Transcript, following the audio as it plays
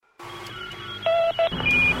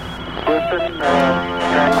Houston,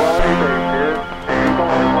 Tranquility Base here. The Eagle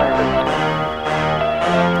has landed.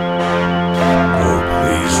 Oh,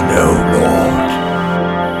 please, no, Lord.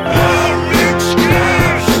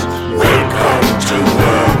 Welcome to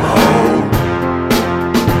Wormhole.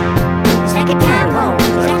 Second time home.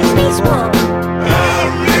 Second space war.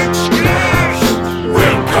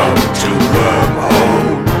 Welcome to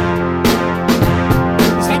Wormhole.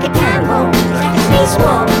 Second time home. Second space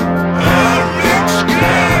war.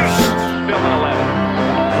 Film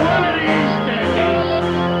 11. One of these days,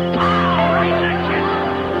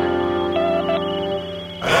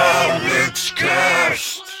 power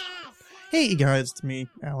rejection. Hey guys, it's me,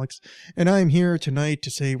 Alex, and I'm here tonight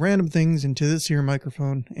to say random things into this here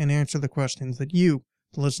microphone and answer the questions that you,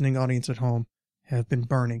 the listening audience at home, have been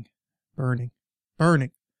burning, like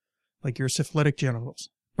your syphilitic genitals,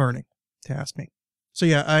 burning, to ask me. So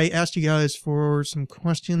yeah, I asked you guys for some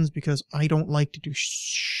questions because I don't like to do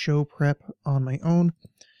show prep on my own,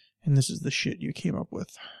 and this is the shit you came up with.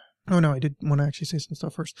 Oh no, I did want to actually say some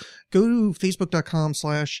stuff first. Go to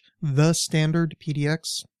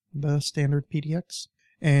facebook.com/thestandardpdx, thestandardpdx,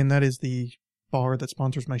 and that is the bar that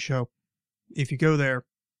sponsors my show. If you go there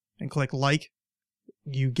and click like,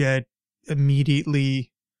 you get immediately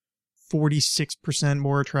 46%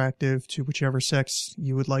 more attractive to whichever sex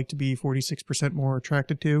you would like to be 46% more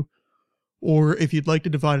attracted to. Or if you'd like to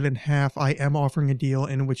divide it in half, I am offering a deal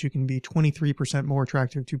in which you can be 23% more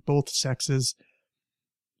attractive to both sexes.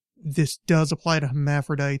 This does apply to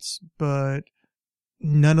hermaphrodites, but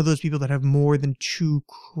none of those people that have more than two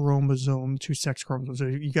sex chromosomes. So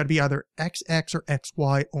you got to be either XX or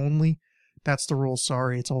XY only. That's the rule.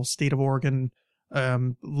 Sorry, it's all state of Oregon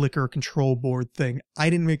liquor control board thing. I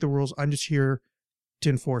didn't make the rules. I'm just here to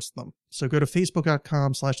enforce them. So go to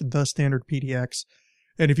facebook.com/thestandardpdx,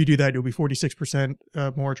 and if you do that, you'll be 46%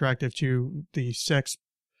 more attractive to the sex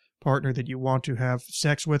partner that you want to have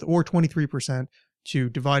sex with, or 23% to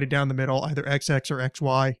divide it down the middle, either XX or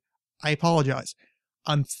XY. I apologize.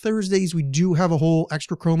 On Thursdays, we do have a whole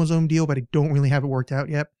extra chromosome deal, but I don't really have it worked out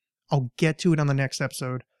yet. I'll get to it on the next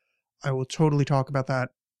episode. I will totally talk about that.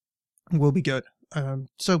 We'll be good.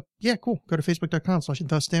 So, yeah, cool. Go to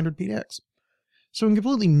facebook.com/thestandardpdx. So in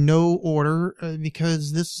completely no order,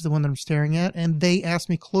 because this is the one that I'm staring at, and they asked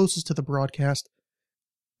me closest to the broadcast.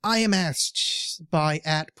 I am asked by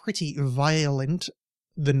 @prettyviolent,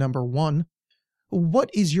 the number 1, what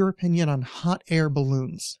is your opinion on hot air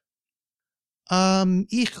balloons?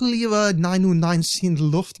 Ich liebe 99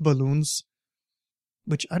 Luftballons,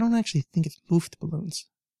 which I don't actually think it's Luftballons.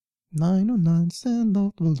 99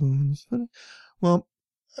 Luftballons. Well,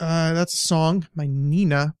 that's a song by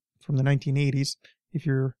Nina from the 1980s, if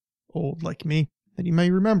you're old like me, that you may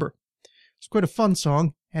remember. It's quite a fun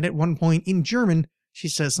song, and at one point in German, she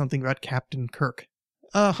says something about Captain Kirk.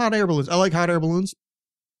 Hot air balloons. I like hot air balloons.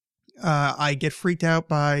 I get freaked out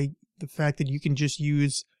by the fact that you can just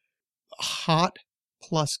use hot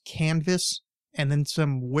plus canvas and then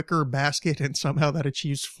some wicker basket and somehow that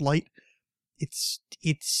achieves flight.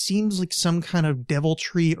 It seems like some kind of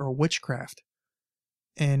deviltry or witchcraft.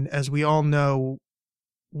 And as we all know,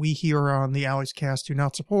 we here on the Alex Cast do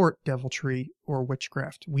not support deviltry or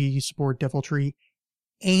witchcraft. We support deviltry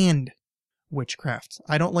and witchcraft.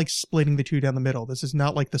 I don't like splitting the two down the middle. This is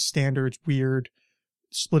not like the standard weird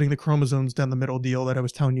splitting the chromosomes down the middle deal that I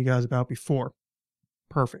was telling you guys about before.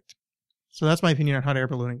 Perfect. So that's my opinion on hot air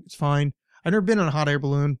ballooning. It's fine. I've never been on a hot air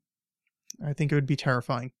balloon. I think it would be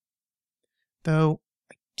terrifying. Though,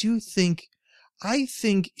 I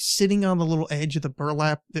think sitting on the little edge of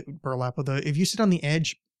if you sit on the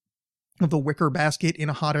edge of the wicker basket in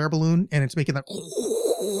a hot air balloon and it's making that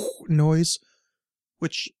noise,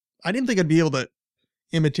 which I didn't think I'd be able to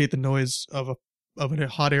imitate the noise of a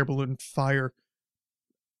hot air balloon fire.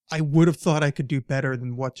 I would have thought I could do better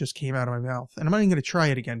than what just came out of my mouth. And I'm not even going to try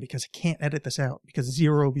it again because I can't edit this out because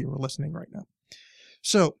 0 of you are listening right now.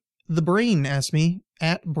 So, The Brain asked me,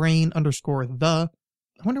 @brain_the.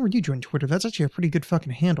 I wonder where you joined Twitter. That's actually a pretty good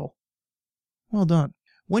fucking handle. Well done.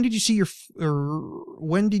 When did you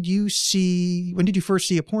first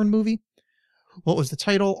see a porn movie? What was the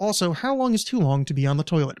title? Also, how long is too long to be on the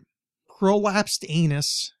toilet? Prolapsed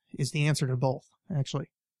anus is the answer to both,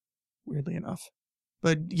 actually. Weirdly enough.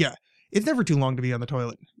 But yeah, it's never too long to be on the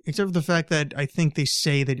toilet. Except for the fact that I think they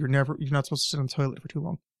say that you're not supposed to sit on the toilet for too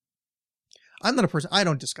long. I'm not a person, I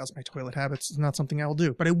don't discuss my toilet habits. It's not something I'll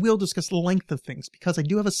do. But I will discuss the length of things because I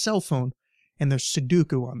do have a cell phone and there's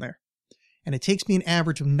Sudoku on there. And it takes me an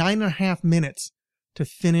average of 9.5 minutes to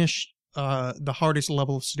finish the hardest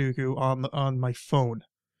level of Sudoku on my phone.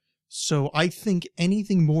 So I think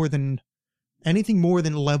anything more than Anything more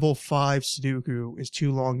than level 5 Sudoku is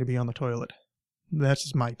too long to be on the toilet. That's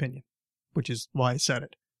just my opinion, which is why I said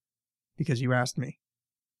it. Because you asked me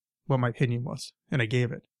what my opinion was, and I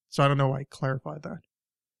gave it. So I don't know why I clarified that.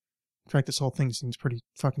 In fact, this whole thing seems pretty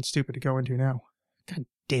fucking stupid to go into now. God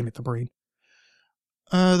damn it, the brain.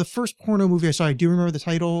 The first porno movie I saw, I do remember the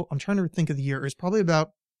title. I'm trying to think of the year. It was probably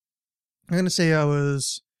about, I'm going to say I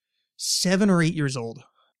was 7 or 8 years old.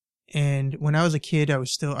 And when I was a kid, I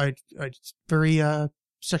was very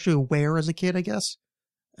sexually aware as a kid, I guess.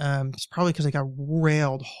 It's probably because I got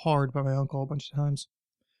railed hard by my uncle a bunch of times.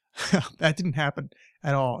 That didn't happen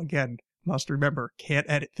at all. Again, must remember, can't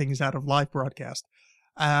edit things out of live broadcast.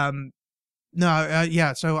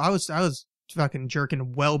 Yeah, so I was fucking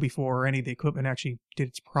jerking well before any of the equipment actually did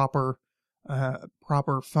its proper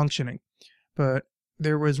functioning. But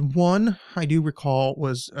there was one I do recall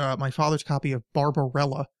was my father's copy of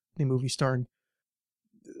Barbarella, the movie starring,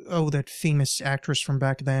 that famous actress from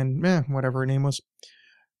back then, whatever her name was.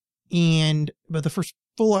 But the first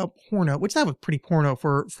full-out porno, which that was pretty porno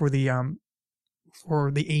for the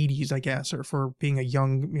 80s, I guess, or for being a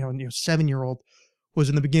young, 7-year-old, was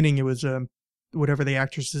in the beginning. It was whatever the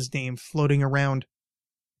actress's name, floating around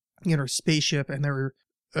in her spaceship, and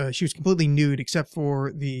she was completely nude except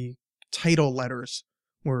for the title letters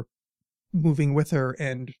were moving with her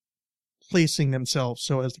and placing themselves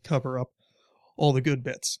so as to cover up all the good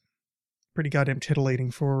bits. Pretty goddamn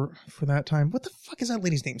titillating for that time. What the fuck is that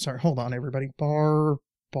lady's name? Sorry, hold on, everybody.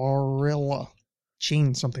 Barbarella.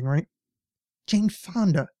 Jane something, right? Jane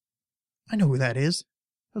Fonda. I know who that is.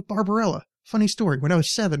 That was Barbarella. Funny story. When I was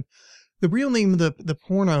 7, the real name of the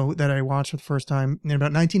porno that I watched for the first time in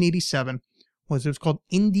about 1987 was called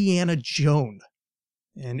Indiana Jones.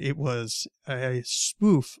 And it was a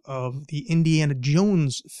spoof of the Indiana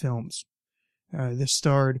Jones films. This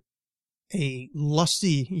starred a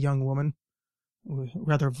lusty young woman,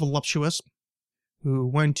 rather voluptuous, who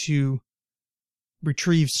went to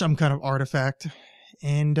retrieve some kind of artifact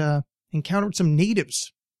and encountered some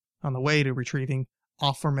natives on the way to retrieving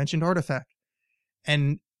aforementioned artifact.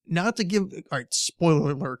 And not to give, all right,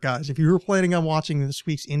 spoiler alert, guys, if you were planning on watching this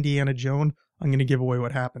week's Indiana Jones, I'm going to give away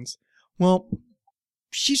what happens. Well,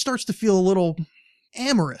 she starts to feel a little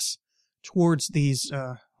amorous towards these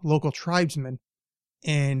local tribesmen.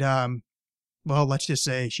 And, well, let's just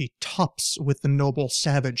say she tops with the noble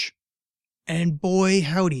savage. And boy,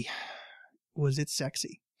 howdy, was it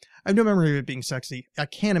sexy. I have no memory of it being sexy. I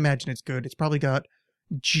can't imagine it's good. It's probably got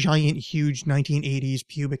giant, huge 1980s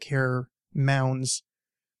pubic hair mounds.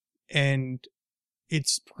 And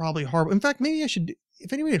it's probably horrible. In fact, maybe I should,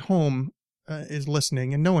 if anybody at home is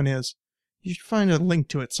listening, and no one is, you should find a link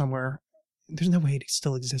to it somewhere. There's no way it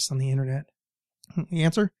still exists on the internet. The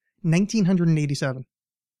answer? 1987.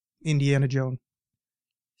 Indiana Jones.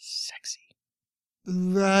 Sexy.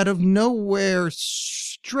 Out of nowhere,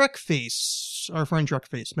 Struckface, our friend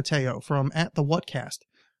Struckface, Mateo, from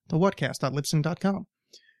thewhatcast.libsyn.com.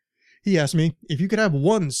 He asked me, if you could have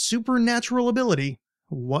one supernatural ability,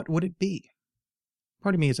 what would it be?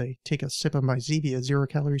 Pardon me as I take a sip of my Zevia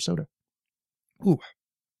 0-calorie soda. Ooh,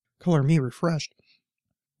 color me refreshed.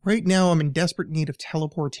 Right now, I'm in desperate need of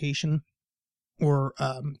teleportation, or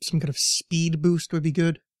some kind of speed boost would be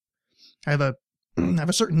good. I have a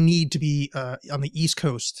certain need to be on the East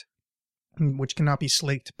Coast, which cannot be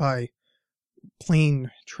slaked by plane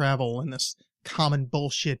travel in this common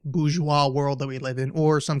bullshit bourgeois world that we live in,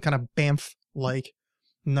 or some kind of Banff-like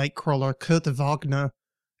Nightcrawler, Kurt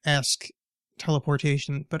Wagner-esque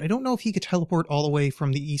teleportation. But I don't know if he could teleport all the way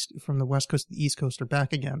from the West Coast to the East Coast or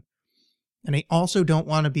back again. And I also don't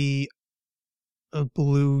want to be a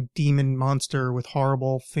blue demon monster with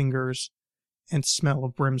horrible fingers and smell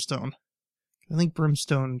of brimstone. I think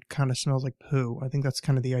brimstone kind of smells like poo. I think that's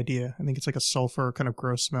kind of the idea. I think it's like a sulfur kind of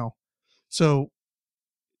gross smell. So,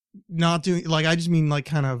 not doing, like, I just mean like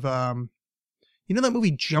kind of, you know that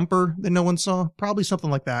movie Jumper that no one saw? Probably something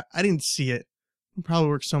like that. I didn't see it. It probably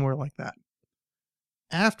works somewhere like that.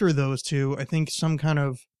 After those two, I think some kind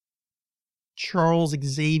of Charles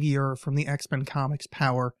Xavier from the X-Men comics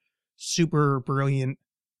power. Super brilliant.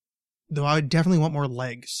 Though I would definitely want more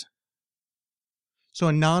legs. So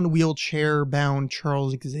a non-wheelchair bound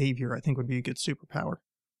Charles Xavier, I think, would be a good superpower.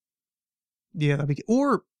 Yeah, that'd be good.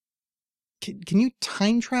 Or can you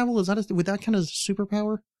time travel? Would that count as a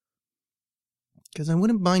superpower? Because I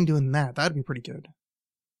wouldn't mind doing that. That'd be pretty good.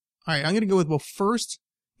 All right, I'm going to go with, well, first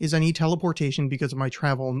is I need teleportation because of my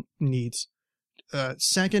travel needs.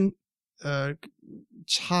 Second,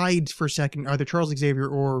 tied for second, either Charles Xavier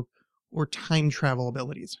or time travel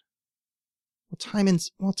abilities. Well,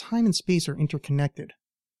 time and space are interconnected.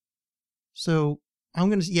 So I'm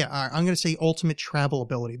gonna say ultimate travel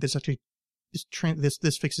ability. This actually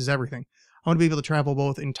this fixes everything. I want to be able to travel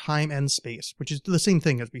both in time and space, which is the same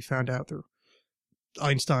thing as we found out through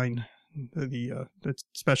Einstein, the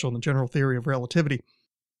special in the general theory of relativity.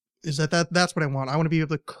 Is that's what I want. I want to be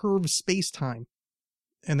able to curve space time,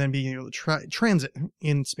 and then being able to transit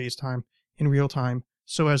in space time in real time,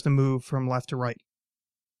 so as to move from left to right,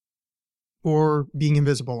 or being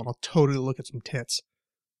invisible, and I'll totally look at some tits.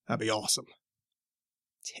 That'd be awesome.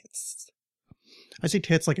 Tits. I say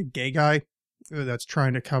tits like a gay guy that's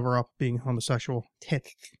trying to cover up being homosexual.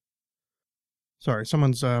 Tits. Sorry,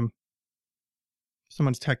 someone's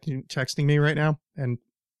texting me right now, and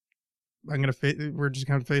we're just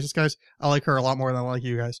gonna face this, guys. I like her a lot more than I like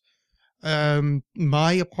you guys.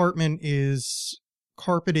 My apartment is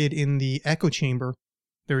carpeted in the echo chamber.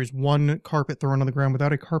 There is one carpet thrown on the ground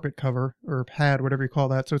without a carpet cover or pad, whatever you call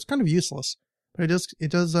that. So it's kind of useless, but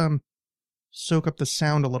it does soak up the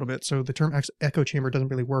sound a little bit. So the term echo chamber doesn't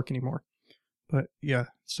really work anymore. But yeah,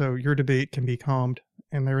 so your debate can be calmed,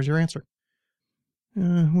 and there is your answer.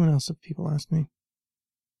 What else have people asked me?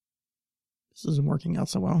 This isn't working out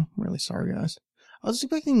so well. I'm really sorry, guys. I was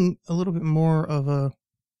expecting a little bit more of a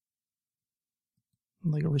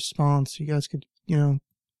response. You guys could, come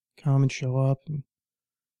and show up, and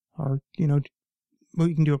or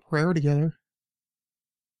we can do a prayer together.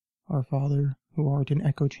 Our Father, who art in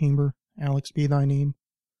echo chamber, Alex be thy name.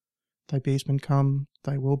 Thy basement come,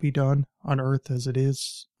 thy will be done, on earth as it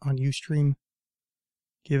is on Ustream.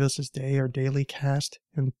 Give us this day our daily cast,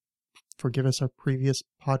 and forgive us our previous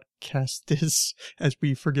podcasts as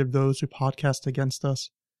we forgive those who podcast against us.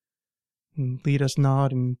 And lead us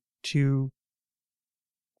not into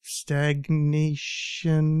stagnation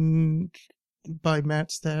by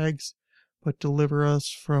Matt Staggs, but deliver us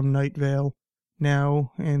from Night Vale,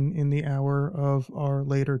 now and in the hour of our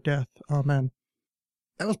later death. Amen.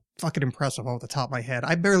 That was fucking impressive off the top of my head.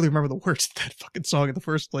 I barely remember the words of that fucking song in the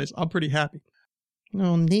first place. I'm pretty happy.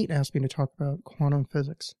 Nate asked me to talk about quantum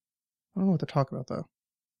physics. I don't know what to talk about, though.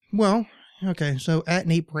 Well, okay, so at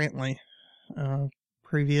Nate Brantley,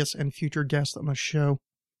 previous and future guest on the show.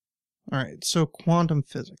 Alright, so quantum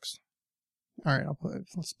physics. Alright,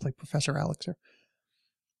 let's play Professor Alex here.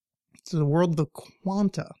 So the world of the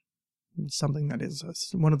quanta, something that is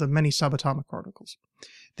one of the many subatomic particles.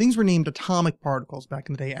 Things were named atomic particles back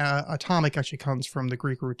in the day. Atomic actually comes from the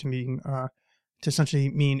Greek root to essentially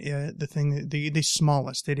mean the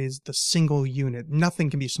smallest. It is the single unit. Nothing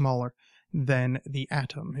can be smaller than the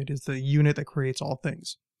atom. It is the unit that creates all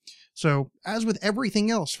things. So, as with everything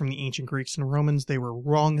else from the ancient Greeks and Romans, they were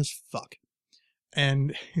wrong as fuck.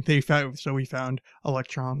 And we found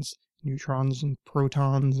electrons, neutrons, and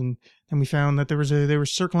protons, and then we found that they were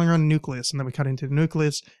circling around a nucleus, and then we cut into the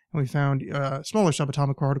nucleus, and we found smaller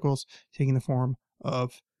subatomic particles taking the form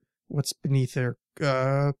of what's beneath there.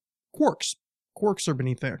 Quarks. Quarks are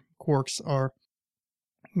beneath there. Quarks are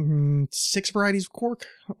 6 varieties of quark,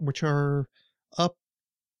 which are up,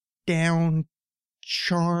 down,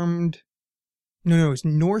 charmed. No, it's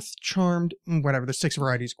north, charmed, whatever. There's 6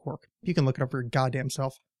 varieties of quark. You can look it up for your goddamn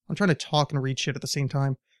self. I'm trying to talk and read shit at the same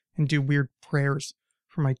time and do weird prayers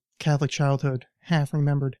from my Catholic childhood, half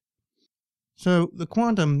remembered. So the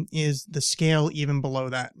quantum is the scale even below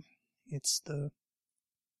that. It's the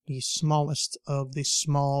smallest of the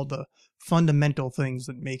small, the fundamental things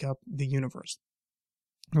that make up the universe.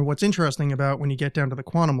 Or what's interesting about when you get down to the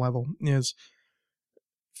quantum level is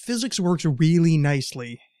physics works really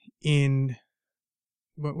nicely in,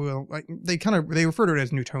 well, like they refer to it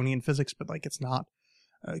as Newtonian physics, but like it's not,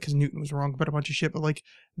 because Newton was wrong about a bunch of shit. But like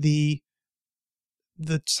the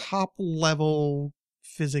top level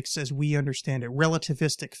physics as we understand it,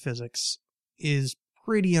 relativistic physics, is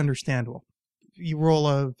pretty understandable. You roll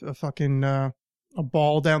a fucking a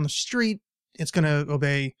ball down the street, it's gonna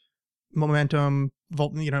obey momentum,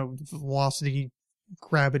 velocity,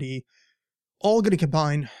 gravity, all gonna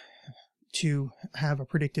combine to have a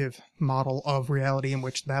predictive model of reality in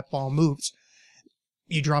which that ball moves.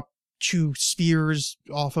 You drop 2 spheres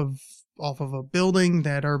off of a building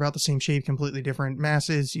that are about the same shape, completely different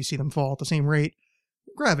masses. You see them fall at the same rate.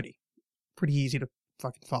 Gravity. Pretty easy to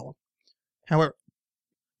fucking follow. However,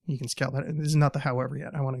 you can scale that. This is not the however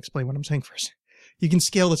yet. I want to explain what I'm saying first. You can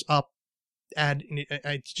scale this up, add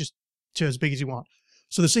just to as big as you want.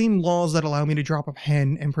 So the same laws that allow me to drop a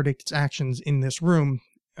pen and predict its actions in this room,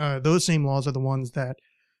 those same laws are the ones that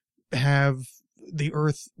have the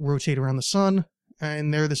Earth rotate around the sun,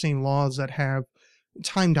 and they're the same laws that have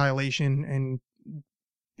time dilation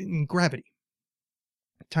and gravity.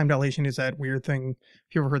 Time dilation is that weird thing.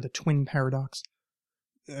 If you ever heard the twin paradox,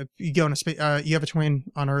 you go in a space, you have a twin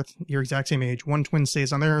on Earth, your exact same age. One twin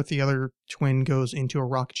stays on Earth, the other twin goes into a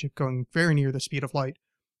rocket ship going very near the speed of light.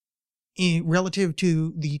 Relative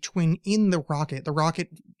to the twin in the rocket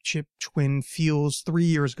ship twin feels 3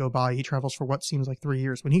 years go by. He travels for what seems like 3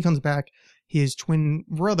 years. When he comes back, his twin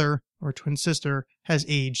brother or twin sister has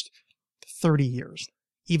aged 30 years,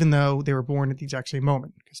 even though they were born at the exact same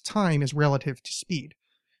moment, because time is relative to speed.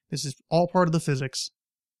 This is all part of the physics.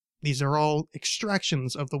 These are all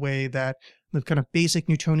extractions of the way that the kind of basic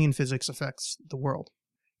Newtonian physics affects the world.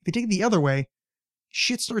 If you take it the other way,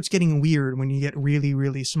 shit starts getting weird when you get really,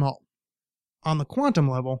 really small. On the quantum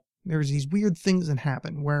level, there's these weird things that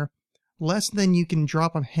happen where less than you can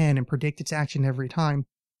drop a pen and predict its action every time.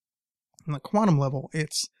 On the quantum level,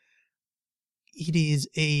 it is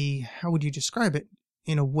how would you describe it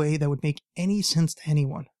in a way that would make any sense to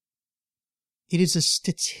anyone? It is a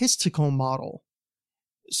statistical model.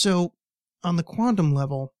 So, on the quantum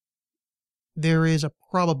level, there is a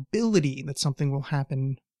probability that something will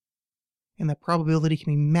happen, and that probability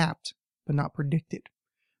can be mapped, but not predicted.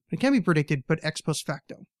 It can be predicted, but ex post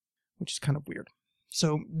facto, which is kind of weird.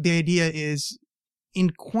 So the idea is,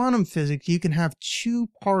 in quantum physics, you can have two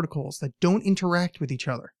particles that don't interact with each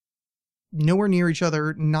other, nowhere near each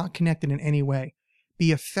other, not connected in any way,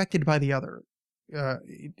 be affected by the other.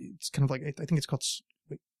 It's kind of like, I think it's called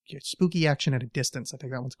spooky action at a distance. I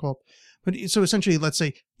think that one's called. But so essentially, let's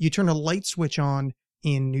say you turn a light switch on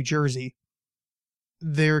in New Jersey.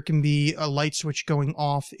 There can be a light switch going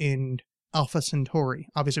off in Alpha Centauri.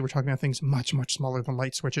 Obviously, we're talking about things much, much smaller than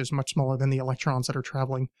light switches, much smaller than the electrons that are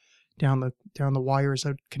traveling down the wires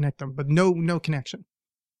that connect them, but no connection,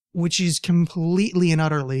 which is completely and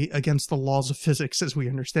utterly against the laws of physics as we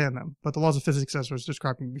understand them. But the laws of physics, as I was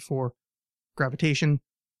describing before, gravitation,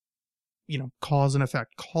 cause and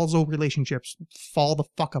effect, causal relationships fall the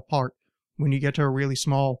fuck apart when you get to a really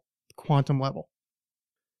small quantum level.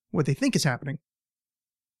 What they think is happening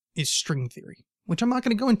is string theory, which I'm not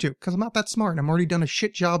going to go into because I'm not that smart and I'm already done a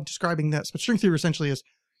shit job describing this. But string theory essentially is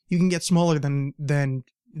you can get smaller than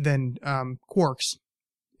quarks,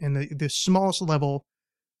 and the smallest level,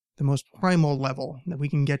 the most primal level that we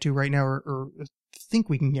can get to right now, or think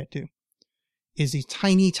we can get to, is these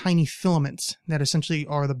tiny, tiny filaments that essentially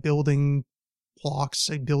are the building blocks,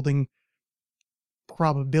 building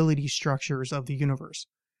probability structures of the universe.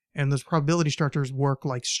 And those probability structures work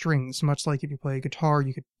like strings, much like if you play a guitar,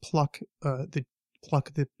 you could pluck the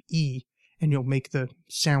E and you'll make the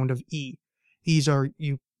sound of E. These are,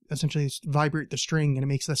 you essentially vibrate the string and it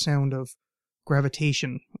makes the sound of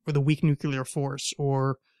gravitation or the weak nuclear force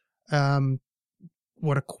or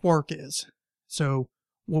what a quark is. So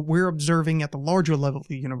what we're observing at the larger level of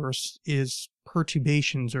the universe is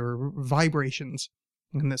perturbations or vibrations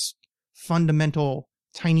in this fundamental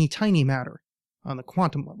tiny, tiny matter on the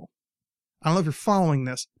quantum level. I don't know if you're following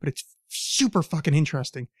this, but it's super fucking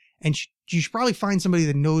interesting. And you should probably find somebody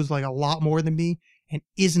that knows like a lot more than me and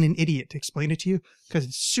isn't an idiot to explain it to you, because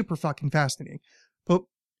it's super fucking fascinating. But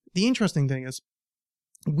the interesting thing is,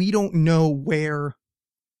 we don't know where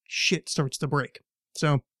shit starts to break.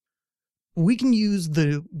 So we can use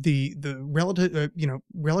the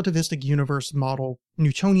relativistic universe model,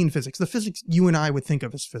 Newtonian physics, the physics you and I would think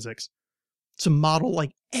of as physics, to model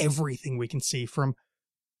like everything we can see, from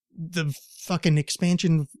the fucking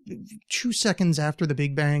expansion 2 seconds after the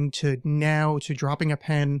Big Bang to now, to dropping a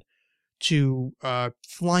pen, to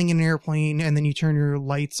flying in an airplane and then you turn your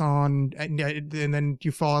lights on and then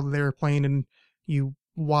you fall out of the airplane and you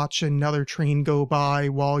watch another train go by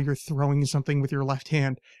while you're throwing something with your left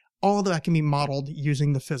hand. All that can be modeled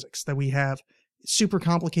using the physics that we have. It's super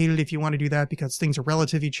complicated if you want to do that because things are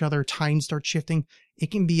relative to each other. Time starts shifting.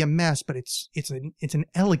 It can be a mess, but it's an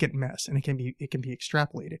elegant mess, and it can be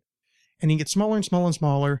extrapolated. And you get smaller and smaller and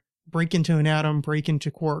smaller, break into an atom, break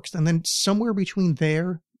into quarks, and then somewhere between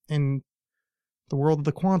there and the world of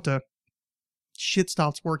the quanta, shit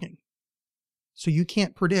stops working. So you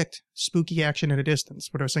can't predict spooky action at a distance.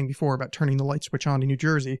 What I was saying before about turning the light switch on in New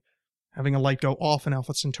Jersey, having a light go off in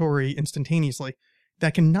Alpha Centauri instantaneously,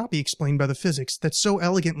 that cannot be explained by the physics that so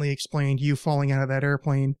elegantly explained you falling out of that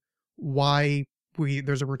airplane, why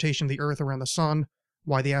there's a rotation of the Earth around the sun,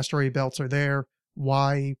 why the asteroid belts are there,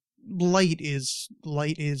 why light is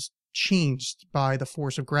changed by the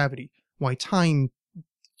force of gravity, why time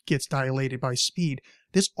gets dilated by speed.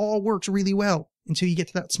 This all works really well until you get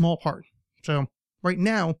to that small part. So right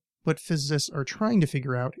now, what physicists are trying to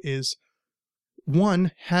figure out is,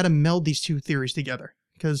 one, how to meld these two theories together.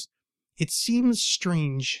 Because it seems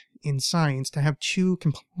strange in science to have two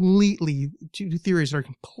theories that are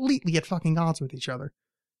completely at fucking odds with each other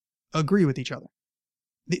agree with each other.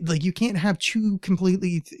 Like, you can't have two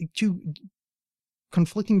conflicting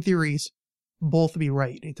theories both be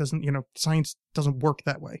right. It doesn't, science doesn't work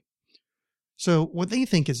that way. So what they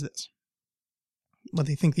think is this. What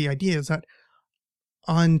they think the idea is that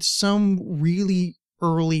on some really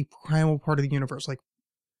early primal part of the universe, like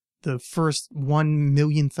the first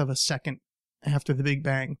 1/1,000,000th of a second after the Big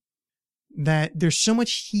Bang, that there's so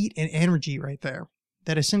much heat and energy right there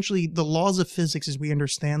that essentially the laws of physics as we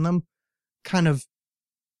understand them kind of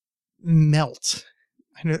melt.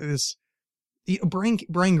 I know this. Brian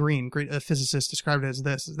Greene, great physicist, described it as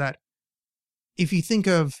this: is that if you think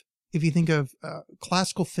of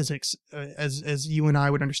classical physics as you and I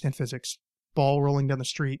would understand physics, ball rolling down the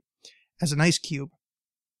street, as an ice cube,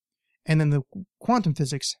 and then the quantum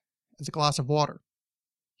physics as a glass of water.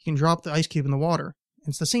 You can drop the ice cube in the water, and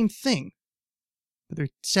it's the same thing, but they're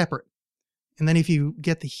separate. And then if you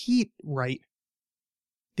get the heat right,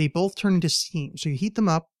 they both turn into steam. So you heat them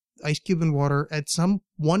up, ice cube and water, at some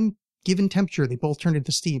one given temperature, they both turn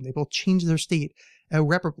into steam. They both change their state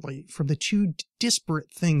irreparably from the two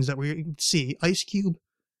disparate things that we see, ice cube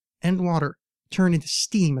and water, turn into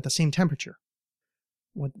steam at the same temperature.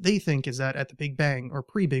 What they think is that at the Big Bang, or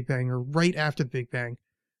pre-Big Bang, or right after the Big Bang,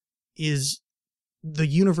 is the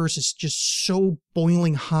universe is just so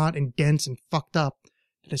boiling hot and dense and fucked up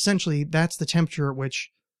that essentially that's the temperature at which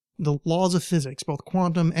the laws of physics, both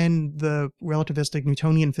quantum and the relativistic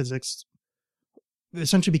Newtonian physics,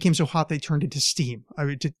 essentially became so hot they turned into steam. I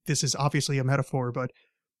mean, this is obviously a metaphor, but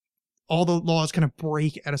all the laws kind of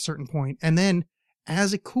break at a certain point. And then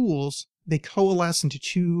as it cools, they coalesce into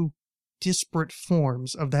two disparate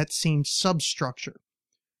forms of that same substructure.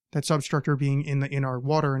 That substructure being in our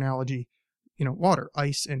water analogy, water,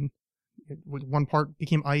 ice, and one part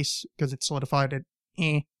became ice because it solidified at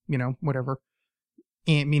whatever,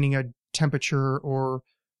 meaning a temperature, or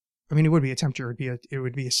it would be a temperature, it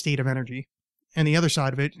would be a state of energy, and the other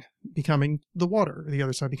side of it becoming the water, the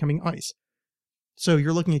other side becoming ice. So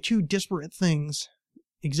you're looking at two disparate things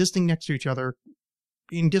existing next to each other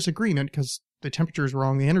in disagreement because the temperature is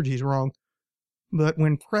wrong, the energy is wrong, but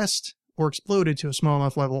when pressed or exploded to a small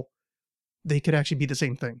enough level, they could actually be the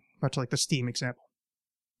same thing, much like the steam example.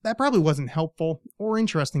 That probably wasn't helpful or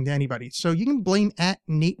interesting to anybody, so you can blame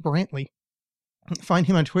 @Nate Brantley. Find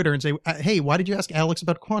him on Twitter and say, hey, why did you ask Alex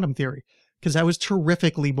about quantum theory? Because that was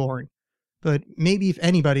terrifically boring. But maybe if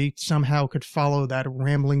anybody somehow could follow that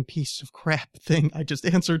rambling piece of crap thing I just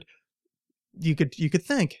answered, you could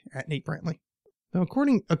thank @Nate Brantley. Now,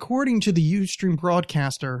 according to the Ustream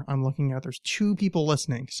broadcaster I'm looking at, there's 2 people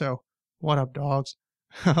listening, so what up, dogs?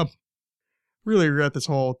 Really regret this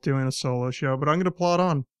whole doing a solo show, but I'm going to plod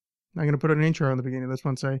on. I'm going to put an intro in the beginning of this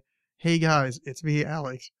one, say, hey guys, it's me,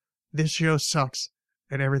 Alex. This show sucks,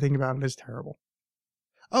 and everything about it is terrible.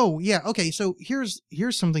 Oh, yeah, okay, so here's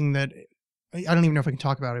something that, I don't even know if I can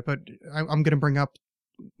talk about it, but I'm going to bring up,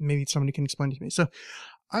 maybe somebody can explain to me. So,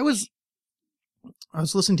 I was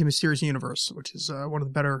listening to Mysterious Universe, which is one of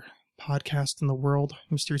the better podcasts in the world,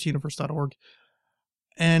 mysteriousuniverse.org,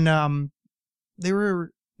 and they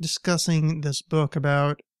were discussing this book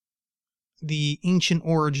about the ancient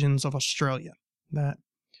origins of Australia, that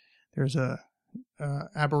there's a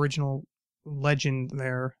Aboriginal legend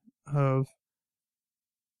there of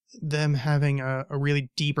them having a really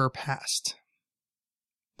deeper past,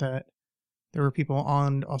 that there were people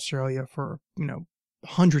on Australia for,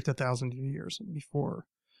 hundreds of thousands of years before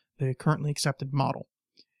the currently accepted model.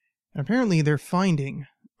 And apparently they're finding,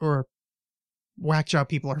 or whack job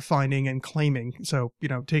people are finding and claiming, so,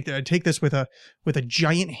 take this with a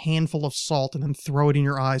giant handful of salt and then throw it in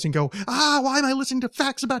your eyes and go, why am I listening to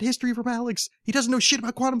facts about history from Alex? He doesn't know shit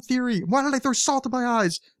about quantum theory. Why did I throw salt in my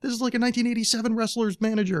eyes? This is like a 1987 wrestler's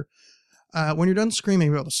manager. When you're done screaming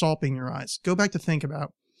about the salt being in your eyes, go back to think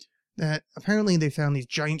about that. Apparently they found these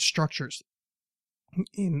giant structures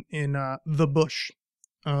in the bush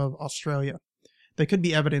of Australia that could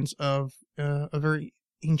be evidence of a very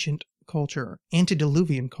ancient culture,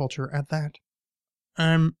 antediluvian culture at that.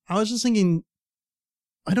 I was just thinking,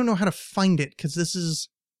 I don't know how to find it, because this is,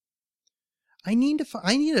 I need a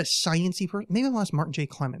sciencey person. Maybe I'll ask Martin J.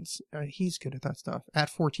 Clemens. He's good at that stuff.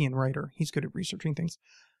 @14 writer. He's good at researching things.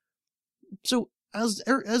 So as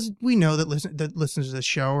we know that listens to this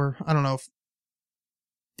show, or I don't know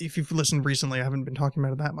if you've listened recently, I haven't been talking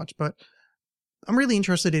about it that much, but I'm really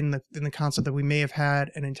interested in the concept that we may have had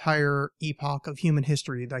an entire epoch of human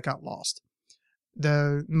history that got lost.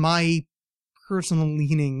 My personal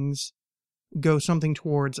leanings go something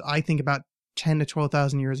towards, I think, about 10 to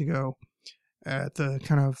 12,000 years ago, at the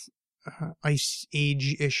kind of Ice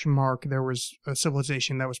Age-ish mark, there was a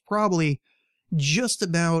civilization that was probably just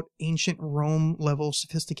about ancient Rome level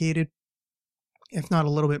sophisticated, if not a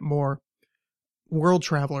little bit more. World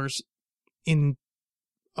travelers in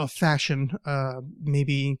a fashion,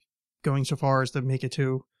 maybe going so far as to make it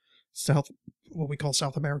to what we call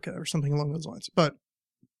South America or something along those lines. But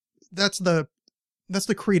that's the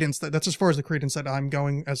credence that's as far as the credence that I'm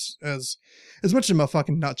going as much as I'm a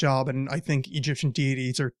fucking nut job, and I think Egyptian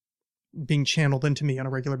deities are being channeled into me on a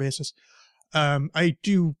regular basis. I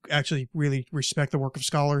do actually really respect the work of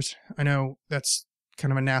scholars. I know that's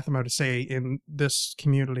kind of anathema to say in this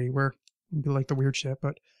community where we like the weird shit,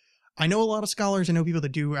 but I know a lot of scholars. I know people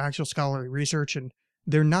that do actual scholarly research, and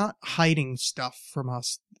they're not hiding stuff from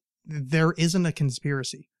us. There isn't a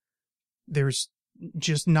conspiracy. There's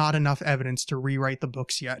just not enough evidence to rewrite the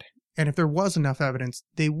books yet. And if there was enough evidence,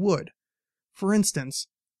 they would. For instance,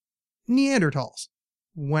 Neanderthals.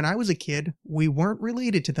 When I was a kid, we weren't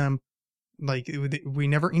related to them. Like, we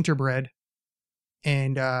never interbred.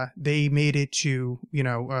 And they made it to, they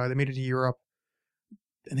made it to Europe,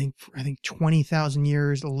 I think 20,000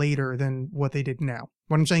 years later than what they did now.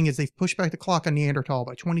 What I'm saying is they've pushed back the clock on Neanderthal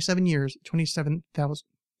by 27,000.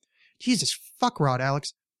 Jesus, fuck Rod,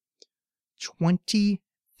 Alex.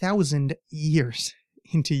 20,000 years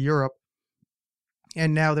into Europe.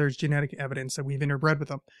 And now there's genetic evidence that we've interbred with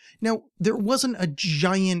them. Now, there wasn't a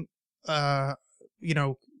giant,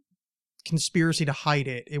 conspiracy to hide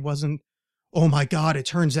it. It wasn't, oh my God, it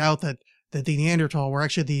turns out that the Neanderthal were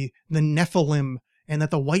actually the Nephilim, and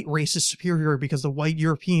that the white race is superior because the white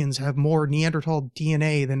Europeans have more Neanderthal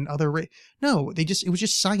DNA than other No, it was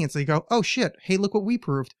just science. They go, oh shit, hey, look what we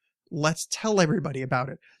proved. Let's tell everybody about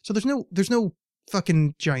it. So there's no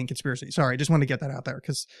fucking giant conspiracy. Sorry, I just wanted to get that out there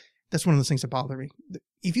because that's one of the things that bother me.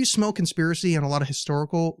 If you smell conspiracy on a lot of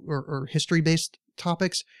historical or history-based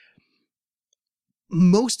topics,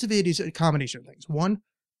 most of it is a combination of things. One,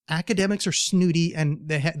 academics are snooty and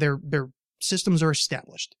their systems are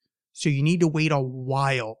established. So you need to wait a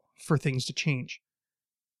while for things to change.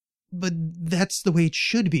 But that's the way it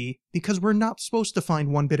should be, because we're not supposed to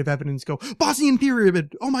find one bit of evidence, go, Bosnian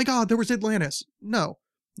pyramid, oh my God, there was Atlantis. No.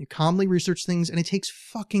 You calmly research things, and it takes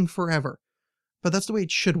fucking forever. But that's the way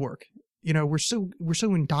it should work. We're so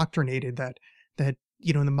indoctrinated that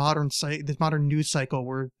in the modern news cycle,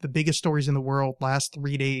 where the biggest stories in the world last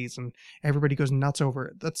 3 days and everybody goes nuts over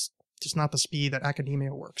it. That's just not the speed that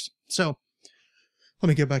academia works. So let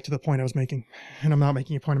me get back to the point I was making. And I'm not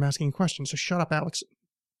making a point, I'm asking a question. So shut up, Alex.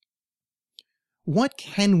 What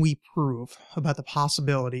can we prove about the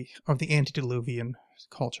possibility of the antediluvian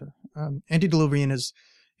culture? Antediluvian is,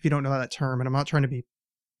 if you don't know that term, and I'm not trying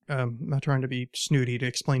to be snooty to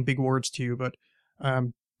explain big words to you, but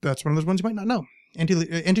that's one of those ones you might not know.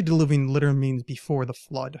 Antediluvian literally means before the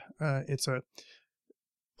flood.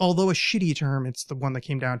 Although a shitty term, it's the one that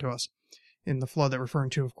came down to us in the flood, that referring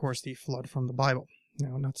to, of course, the flood from the Bible.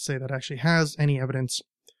 Now, not to say that actually has any evidence,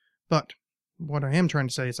 but what I am trying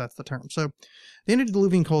to say is that's the term. So the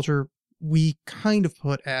antediluvian culture, we kind of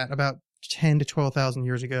put at about 10 to 12,000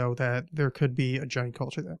 years ago that there could be a giant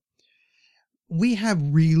culture there. We have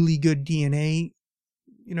really good DNA,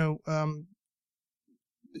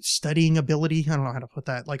 studying ability. I don't know how to put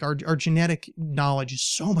that. Like our genetic knowledge is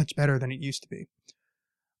so much better than it used to be.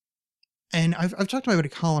 And I've talked to my buddy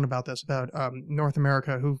Colin about this, about North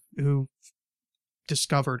America, who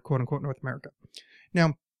discovered, quote unquote, North America.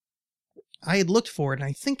 Now, I had looked for it, and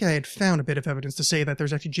I think I had found a bit of evidence to say that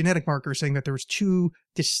there's actually genetic markers saying that there was two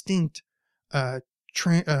distinct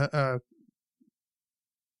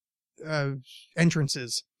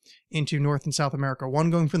entrances into North and South America. One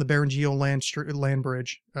going from the Beringeo land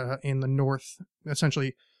bridge in the north,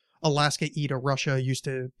 essentially Alaska, Ida, Russia used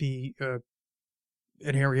to be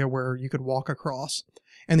an area where you could walk across,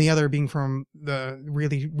 and the other being from the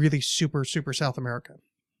really, really super South America,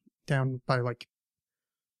 down by like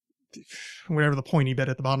whatever the pointy bit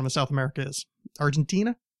at the bottom of South America is,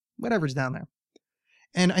 Argentina, whatever's down there.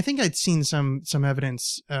 And I think I'd seen some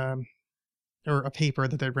evidence or a paper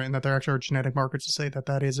that they'd written that there actually are genetic markers to say that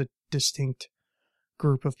that is a distinct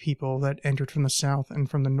group of people that entered from the south and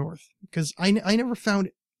from the north. Because I never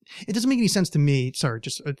found it doesn't make any sense to me. Sorry,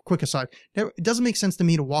 just a quick aside. It doesn't make sense to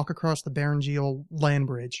me to walk across the Beringeo land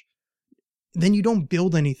bridge. Then you don't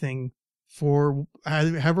build anything for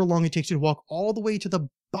however long it takes you to walk all the way to the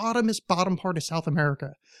bottom part of South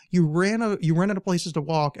America. You ran out of places to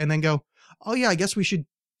walk and then go, oh yeah, I guess we should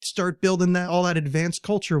start building all that advanced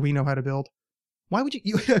culture we know how to build. Why would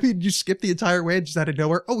you skip the entire way just out of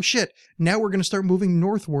nowhere? Oh shit, now we're going to start moving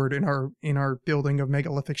northward in our building of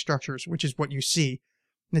megalithic structures, which is what you see.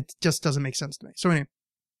 It just doesn't make sense to me. So anyway,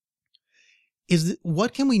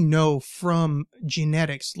 what can we know from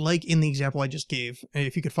genetics, like in the example I just gave?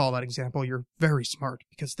 If you could follow that example, you're very smart,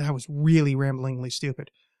 because that was really ramblingly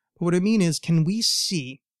stupid. But what I mean is, can we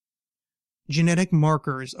see genetic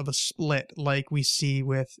markers of a split like we see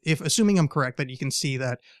with, if assuming I'm correct, that you can see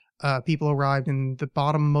that people arrived in the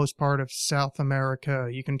bottommost part of South America,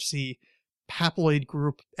 you can see haploid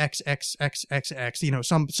group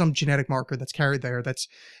XXXXX, some genetic marker that's carried there that's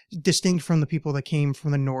distinct from the people that came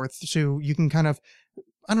from the north. So you can kind of,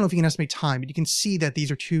 I don't know if you can estimate time, but you can see that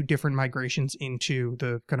these are two different migrations into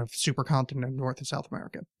the kind of supercontinent of North and South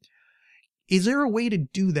America. Is there a way to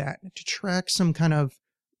do that, to track some kind of,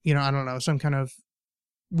 I don't know, some kind of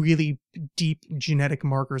really deep genetic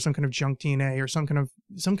marker, some kind of junk DNA, or some kind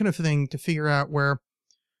of thing to figure out where,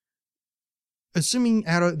 assuming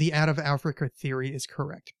the out of Africa theory is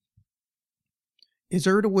correct, is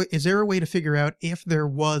there a way to figure out if there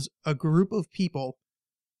was a group of people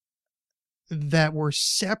that were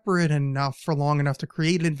separate enough for long enough to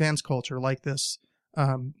create an advanced culture like this,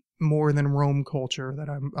 more than Rome culture that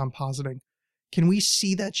I'm positing? Can we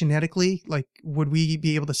see that genetically? Like, would we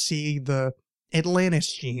be able to see the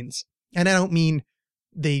Atlantis genes? And I don't mean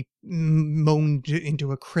they moaned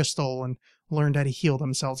into a crystal and learned how to heal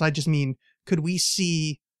themselves. I just mean, could we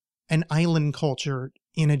see an island culture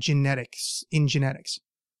in genetics?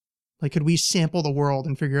 Like, could we sample the world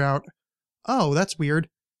and figure out, oh, that's weird.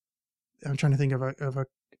 I'm trying to think of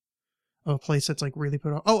a place that's like really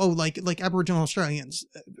put on. Like Aboriginal Australians.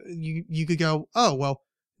 You could go, oh, well,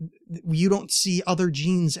 you don't see other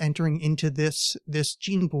genes entering into this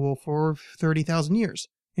gene pool for 30,000 years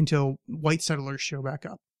until white settlers show back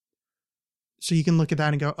up. So you can look at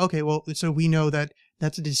that and go, okay, well, so we know that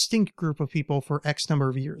that's a distinct group of people for X number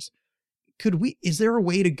of years. Is there a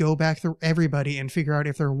way to go back through everybody and figure out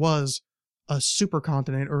if there was a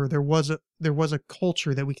supercontinent, or there was a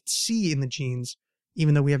culture that we could see in the genes,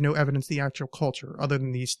 even though we have no evidence of the actual culture other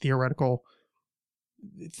than these theoretical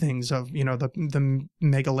things of, the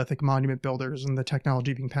megalithic monument builders and the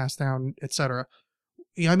technology being passed down, etc.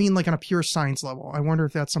 I mean, like on a pure science level, I wonder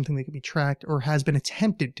if that's something that could be tracked or has been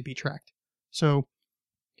attempted to be tracked. So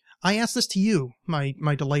I ask this to you, my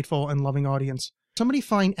delightful and loving audience. Somebody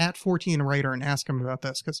find @14writer and ask him about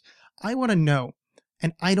this, because I want to know,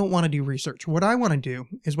 and I don't want to do research. What I want to do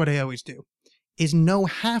is what I always do, is know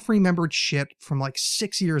half-remembered shit from like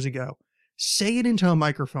 6 years ago, say it into a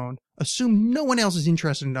microphone, assume no one else is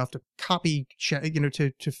interested enough to copy check,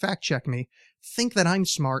 to fact check me, think that I'm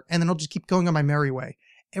smart, and then I'll just keep going on my merry way.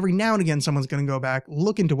 Every now and again, someone's going to go back,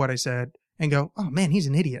 look into what I said, and go, oh man, he's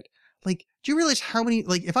an idiot. Like, do you realize how many,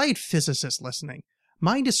 like, if I had physicists listening,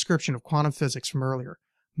 my description of quantum physics from earlier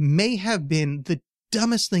may have been the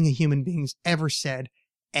dumbest thing a human being's ever said,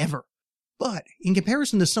 ever. But in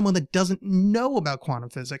comparison to someone that doesn't know about quantum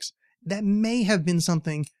physics, that may have been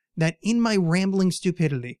something that in my rambling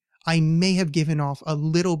stupidity, I may have given off a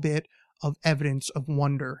little bit of evidence of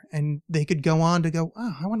wonder, and they could go on to go,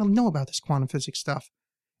 oh, I want to know about this quantum physics stuff.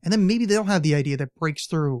 And then maybe they'll have the idea that breaks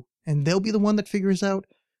through, and they'll be the one that figures out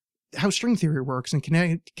how string theory works and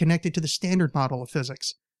connect it to the standard model of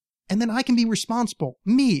physics. And then I can be responsible,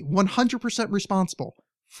 me, 100% responsible,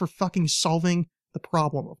 for fucking solving the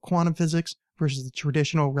problem of quantum physics versus the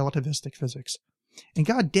traditional relativistic physics. And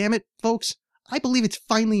god damn it, folks, I believe it's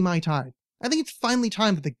finally my time. I think it's finally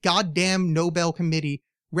time that the goddamn Nobel Committee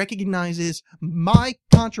recognizes my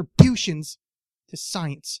contributions to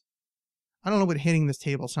science. I don't know what hitting this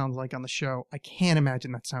table sounds like on the show. I can't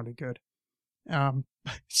imagine that sounded good.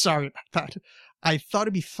 Sorry about that. I thought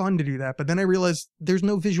it'd be fun to do that, but then I realized there's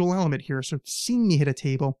no visual element here, so seeing me hit a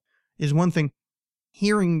table is one thing.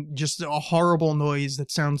 Hearing just a horrible noise that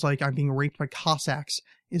sounds like I'm being raped by Cossacks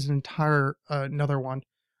is an entire another one.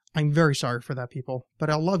 I'm very sorry for that, people, but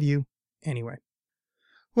I'll love you anyway.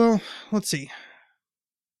 Well, let's see.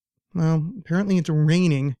 Well, apparently it's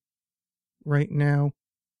raining right now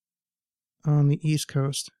on the East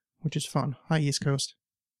Coast, which is fun. Hi, East Coast.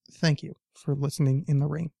 Thank you for listening in the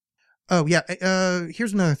rain. Oh, yeah,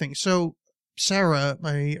 here's another thing. So, Sarah,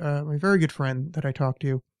 my very good friend that I talked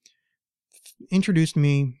to, introduced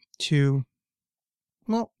me to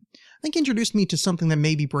something that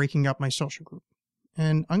may be breaking up my social group.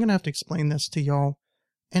 And I'm going to have to explain this to y'all.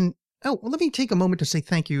 And, let me take a moment to say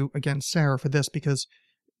thank you again, Sarah, for this, because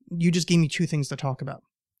you just gave me two things to talk about.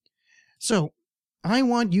 So, I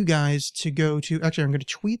want you guys to go to, actually, I'm going to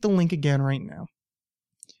tweet the link again right now.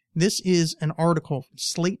 This is an article from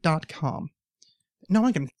slate.com. No,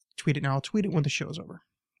 I can tweet it now. I'll tweet it when the show's over.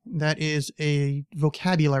 That is a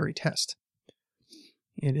vocabulary test.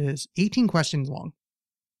 It is 18 questions long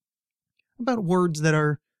about words that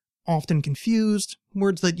are often confused,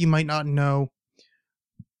 words that you might not know,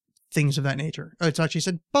 things of that nature. It's actually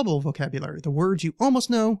said bubble vocabulary, the words you almost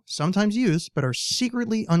know, sometimes use, but are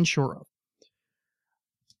secretly unsure of.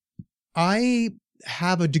 I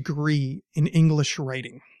have a degree in English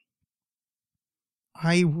writing.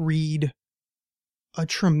 I read a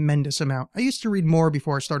tremendous amount. I used to read more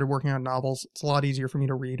before I started working on novels. It's a lot easier for me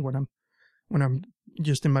to read when I'm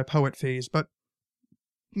just in my poet phase, but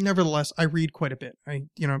nevertheless, I read quite a bit. I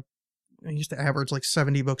used to average like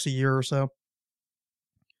 70 books a year or so.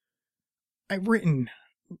 I've written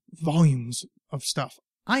volumes of stuff.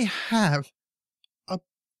 I have a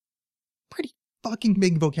pretty fucking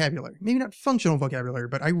big vocabulary. Maybe not functional vocabulary,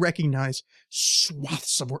 but I recognize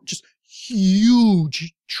swaths of words, just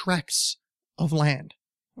huge tracts of land.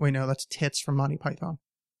 Wait, no, that's tits from Monty Python.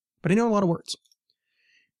 But I know a lot of words.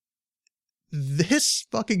 This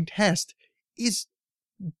fucking test is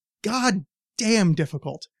goddamn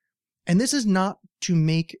difficult. And this is not to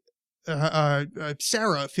make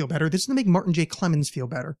Sarah feel better. This is to make Martin J. Clemens feel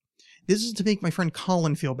better. This is to make my friend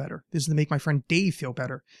Colin feel better. This is to make my friend Dave feel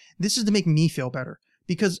better. This is to make me feel better.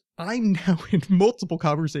 Because I'm now in multiple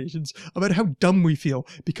conversations about how dumb we feel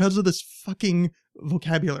because of this fucking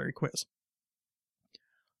vocabulary quiz.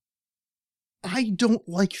 I don't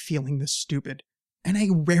like feeling this stupid. And I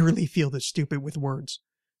rarely feel this stupid with words.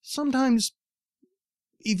 Sometimes,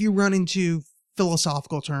 if you run into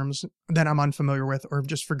philosophical terms that I'm unfamiliar with or have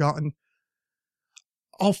just forgotten,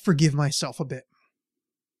 I'll forgive myself a bit.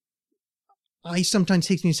 Sometimes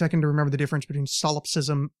takes me a second to remember the difference between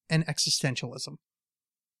solipsism and existentialism.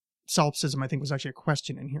 Solipsism, I think, was actually a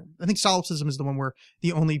question in here. I think solipsism is the one where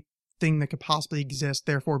the only thing that could possibly exist,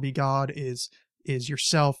 therefore be God, is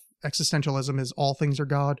yourself. Existentialism is all things are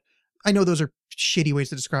God. I know those are shitty ways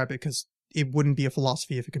to describe it because it wouldn't be a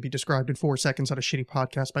philosophy if it could be described in 4 seconds on a shitty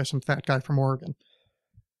podcast by some fat guy from Oregon.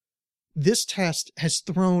 This test has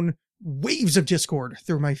thrown waves of discord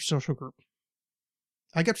through my social group.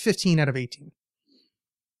 I got 15 out of 18.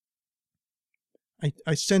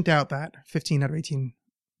 I sent out that 15 out of 18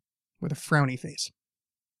 with a frowny face.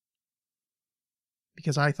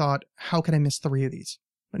 Because I thought, how could I miss 3 of these?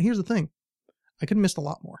 But here's the thing. I could have missed a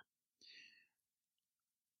lot more.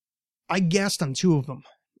 I guessed on 2 of them.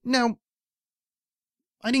 Now,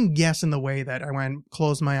 I didn't guess in the way that I went,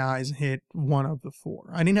 closed my eyes and hit 1 of the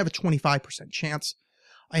 4. I didn't have a 25% chance.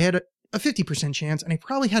 I had a 50% chance, and I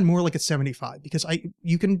probably had more like a 75 because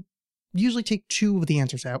you can usually take 2 of the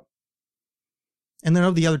answers out. And then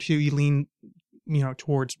of the other 2, you lean,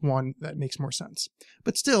 towards one that makes more sense.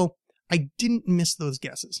 But still, I didn't miss those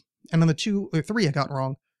guesses. And on the 2 or 3 I got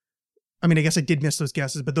wrong, I mean, I guess I did miss those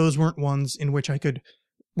guesses, but those weren't ones in which I could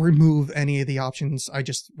remove any of the options. I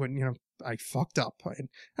just went, I fucked up. And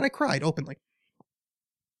I cried openly.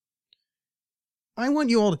 I want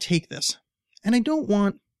you all to take this. And I don't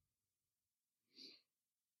want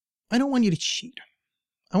you to cheat.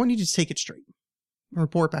 I want you to take it straight.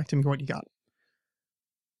 Report back to me what you got.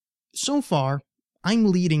 So far, I'm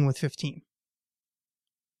leading with 15.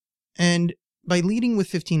 And by leading with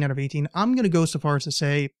 15 out of 18, I'm going to go so far as to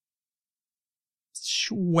say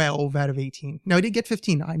 12 out of 18. Now, I did get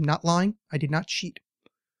 15. I'm not lying. I did not cheat.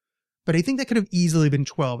 But I think that could have easily been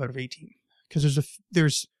 12 out of 18. Because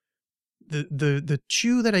there's the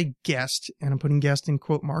 2 that I guessed, and I'm putting guessed in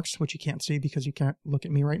quote marks, which you can't see because you can't look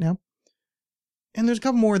at me right now. And there's a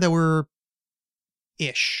couple more that were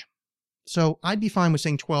ish. So I'd be fine with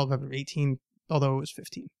saying 12 out of 18, although it was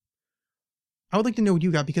 15. I would like to know what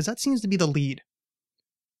you got, because that seems to be the lead.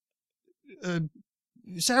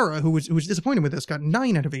 Sarah, who was disappointed with this, got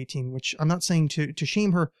 9 out of 18, which I'm not saying to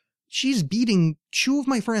shame her. She's beating 2 of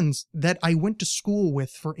my friends that I went to school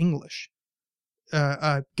with for English.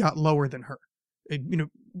 Got lower than her.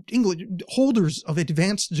 English holders of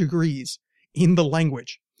advanced degrees in the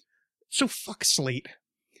language. So fuck Slate.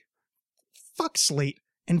 Fuck Slate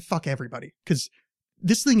and fuck everybody, because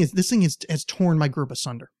this thing has torn my group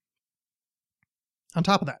asunder. On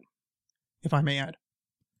top of that, if I may add,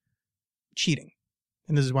 cheating.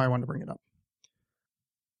 And this is why I wanted to bring it up.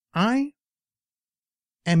 I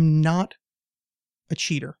am not a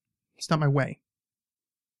cheater. It's not my way.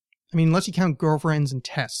 I mean, unless you count girlfriends and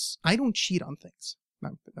tests, I don't cheat on things.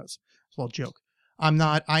 That was a little joke. I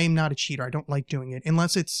am not a cheater. I don't like doing it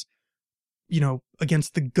unless it's,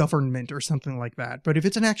 against the government or something like that. But if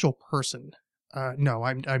it's an actual person, no,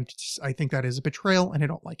 I think that is a betrayal and I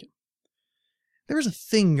don't like it. There is a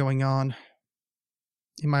thing going on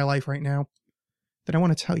in my life right now that I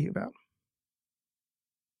want to tell you about.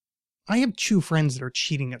 I have 2 friends that are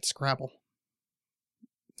cheating at Scrabble.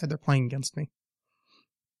 That they're playing against me.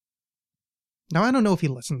 Now, I don't know if he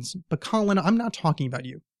listens, but Colin, I'm not talking about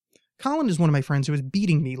you. Colin is one of my friends who is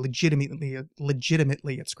beating me legitimately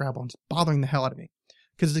at Scrabble and it's bothering the hell out of me.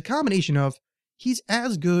 Because it's a combination of he's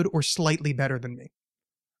as good or slightly better than me.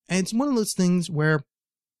 And it's one of those things where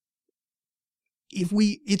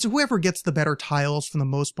it's whoever gets the better tiles for the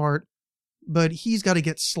most part, but he's got to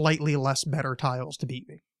get slightly less better tiles to beat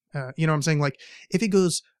me. You know what I'm saying? Like, if it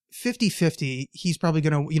goes 50-50, he's probably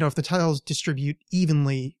going to, if the tiles distribute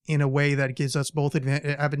evenly in a way that gives us both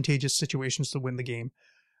advantageous situations to win the game,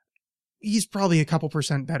 he's probably a couple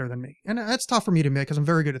percent better than me. And that's tough for me to admit because I'm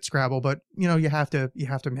very good at Scrabble, but, you have to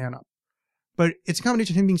man up. But it's a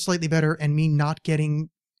combination of him being slightly better and me not getting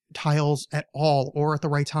tiles at all or at the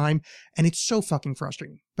right time, and it's so fucking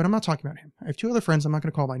frustrating. But I'm not talking about him. I have two other friends, I'm not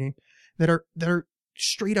going to call by name, that are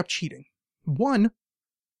straight up cheating. One,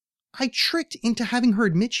 I tricked into having her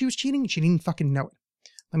admit she was cheating, and she didn't fucking know it.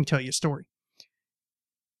 Let me tell you a story.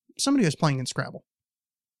 Somebody who was playing in Scrabble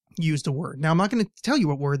used a word. Now, I'm not going to tell you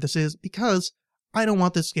what word this is because I don't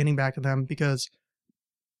want this getting back to them, because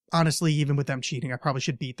honestly, even with them cheating, I probably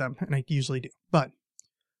should beat them, and I usually do. But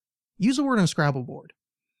use a word on a Scrabble board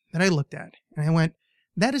that I looked at, and I went,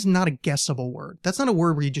 that is not a guessable word. That's not a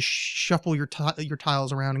word where you just shuffle your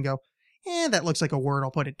tiles around and go, that looks like a word,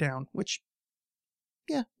 I'll put it down. Which,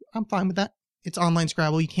 yeah, I'm fine with that. It's online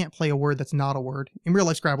Scrabble. You can't play a word that's not a word. In real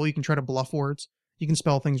life Scrabble, you can try to bluff words. You can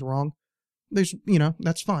spell things wrong. There's,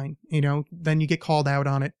 that's fine. Then you get called out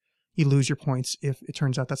on it. You lose your points if it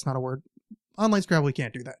turns out that's not a word. Online Scrabble, you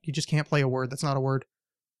can't do that. You just can't play a word that's not a word.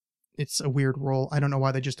 It's a weird rule. I don't know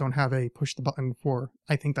why they just don't have a push the button for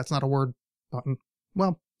I think that's not a word button.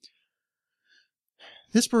 Well,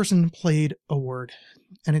 this person played a word,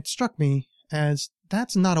 and it struck me as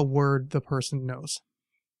that's not a word the person knows.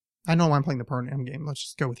 I know I'm playing the pronoun game. Let's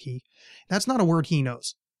just go with he. That's not a word he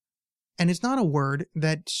knows. And it's not a word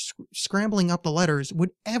that scrambling up the letters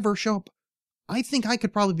would ever show up. I think I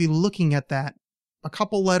could probably be looking at that a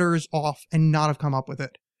couple letters off and not have come up with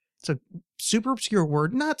it. It's a super obscure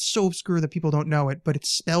word, not so obscure that people don't know it, but it's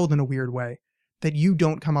spelled in a weird way that you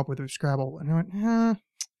don't come up with Scrabble. And I went,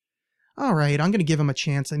 all right, I'm going to give him a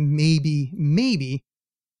chance, and maybe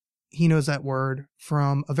he knows that word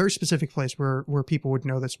from a very specific place where people would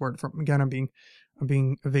know this word from. Again, I'm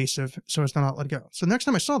being evasive so as to not let it go. So the next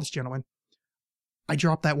time I saw this gentleman, I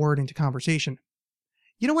dropped that word into conversation.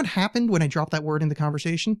 You know what happened when I dropped that word into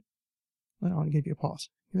conversation? Well, I'll give you a pause.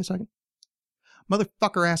 Give me a second.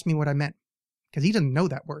 Motherfucker asked me what I meant, because he doesn't know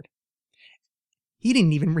that word. He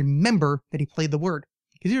didn't even remember that he played the word.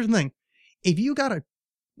 Because here's the thing. If you got a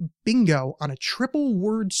bingo on a triple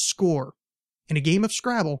word score in a game of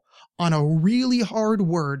Scrabble on a really hard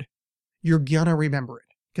word, you're gonna remember it.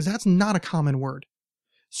 Because that's not a common word.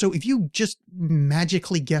 So if you just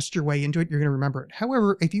magically guessed your way into it, you're gonna remember it.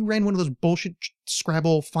 However, if you ran one of those bullshit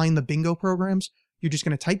Scrabble find the bingo programs, you're just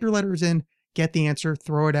gonna type your letters in, get the answer,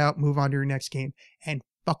 throw it out, move on to your next game, and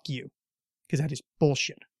fuck you. Because that is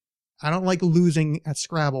bullshit. I don't like losing at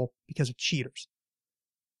Scrabble because of cheaters.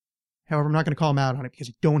 However, I'm not going to call them out on it because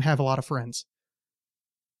I don't have a lot of friends.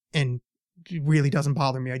 And it really doesn't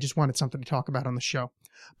bother me. I just wanted something to talk about on the show.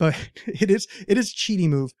 But it is a cheating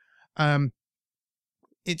move.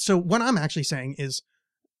 So what I'm actually saying is,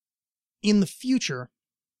 in the future,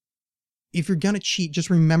 if you're going to cheat, just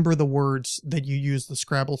remember the words that you use the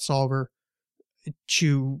Scrabble solver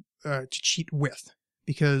to cheat with,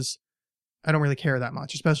 because I don't really care that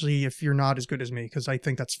much, especially if you're not as good as me, because I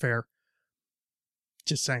think that's fair.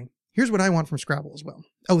 Just saying. Here's what I want from Scrabble as well.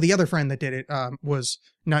 Oh, the other friend that did it was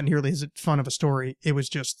not nearly as fun of a story. It was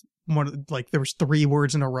just there was 3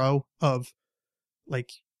 words in a row of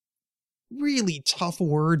really tough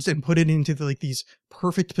words and put it into these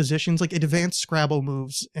perfect positions, like advanced Scrabble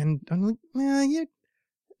moves. And I'm like, yeah,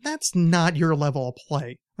 that's not your level of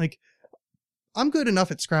play. Like, I'm good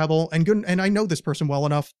enough at Scrabble and I know this person well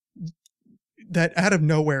enough that out of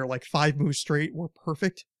nowhere, 5 moves straight were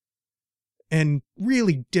perfect. And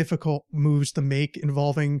really difficult moves to make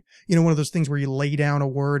involving, one of those things where you lay down a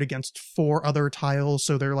word against 4 other tiles,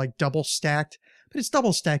 so they're double stacked. But it's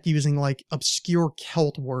double stacked using obscure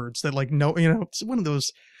Celt words that no, it's one of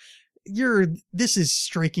those. This is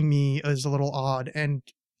striking me as a little odd. And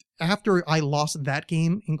after I lost that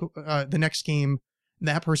game, the next game,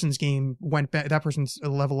 that person's game went back. That person's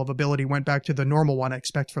level of ability went back to the normal one I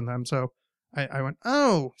expect from them. So I went,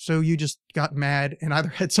 oh, so you just got mad and either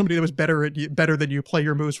had somebody that was better than you play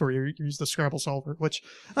your moves for you, use the Scrabble solver, which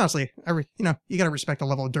honestly, you got to respect the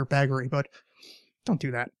level of dirtbaggery, but don't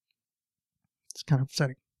do that. It's kind of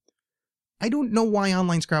upsetting. I don't know why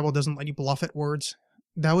online Scrabble doesn't let you bluff at words.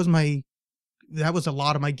 That was a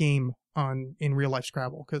lot of my game in real life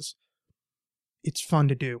Scrabble, because it's fun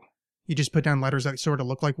to do. You just put down letters that sort of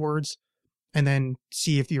look like words, and then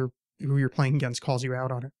see if who you're playing against calls you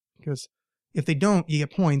out on it. Because if they don't, you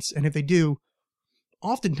get points, and if they do,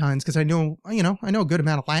 oftentimes, because I know a good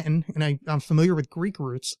amount of Latin, and I'm familiar with Greek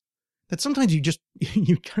roots, that sometimes you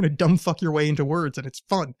kind of dumb fuck your way into words, and it's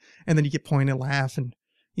fun, and then you get point and laugh, and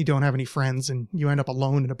you don't have any friends, and you end up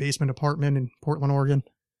alone in a basement apartment in Portland, Oregon.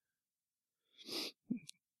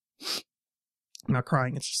 I'm not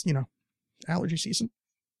crying, it's just, allergy season.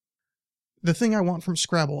 The thing I want from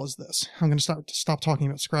Scrabble is this. I'm going to stop talking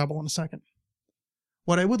about Scrabble in a second.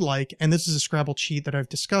 What I would like, and this is a Scrabble cheat that I've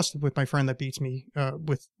discussed with my friend that beats me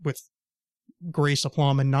with grace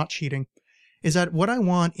aplomb and not cheating, is that what I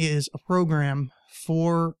want is a program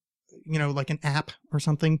for, like an app or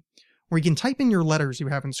something, where you can type in your letters you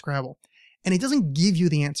have in Scrabble, and it doesn't give you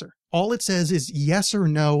the answer. All it says is yes or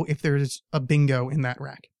no if there's a bingo in that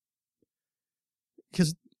rack.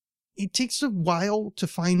 Because it takes a while to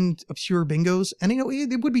find obscure bingos, and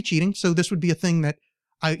it would be cheating, so this would be a thing that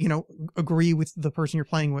I, agree with the person you're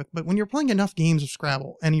playing with. But when you're playing enough games of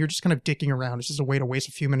Scrabble and you're just kind of dicking around, it's just a way to waste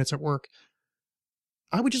a few minutes at work.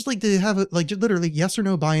 I would just like to have just literally yes or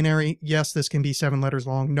no binary. Yes, this can be 7 letters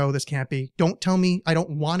long. No, this can't be. Don't tell me. I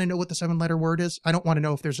don't want to know what the 7-letter word is. I don't want to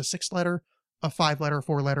know if there's a 6-letter, a 5-letter, a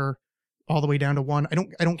 4-letter, all the way down to 1. I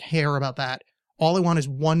don't care about that. All I want is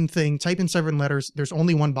one thing. Type in 7 letters. There's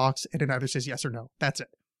only one box, and it either says yes or no. That's it.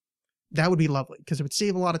 That would be lovely, because it would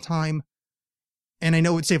save a lot of time. And I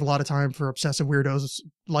know it would save a lot of time for obsessive weirdos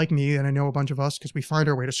like me, and I know a bunch of us, because we find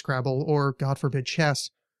our way to Scrabble or, God forbid, chess,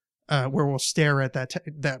 where we'll stare at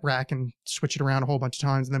that rack and switch it around a whole bunch of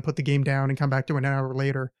times and then put the game down and come back to it an hour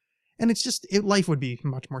later. And it's just, life would be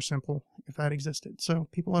much more simple if that existed. So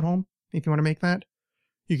people at home, if you want to make that,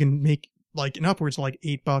 you can make an upwards of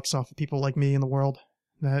 $8 off of people like me in the world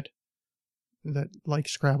that like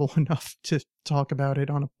Scrabble enough to talk about it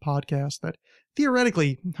on a podcast that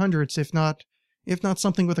theoretically hundreds, if not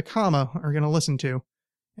something with a comma, are going to listen to.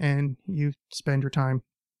 And you spend your time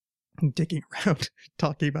dicking around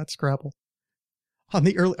talking about Scrabble. On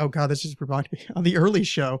the early, oh god, this just reminded me. On the early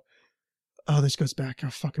show, this goes back a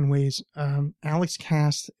fucking ways. Alex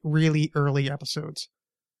cast really early episodes.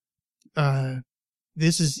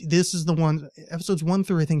 This is the one, episodes 1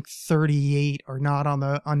 through I think 38 are not on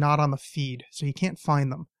the feed, so you can't find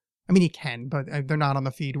them. I mean, you can, but they're not on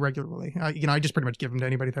the feed regularly. I just pretty much give them to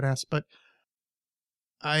anybody that asks. But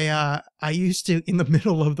I used to, in the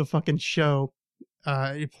middle of the fucking show,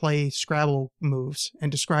 play Scrabble moves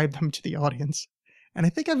and describe them to the audience. And I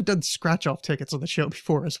think I've done scratch-off tickets on the show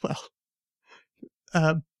before as well.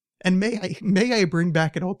 And may I bring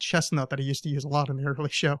back an old chestnut that I used to use a lot in the early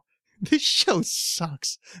show. This show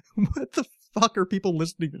sucks. What the fuck are people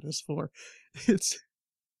listening to this for?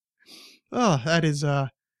 That is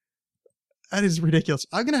ridiculous.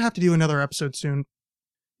 I'm going to have to do another episode soon.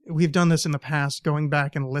 We've done this in the past, going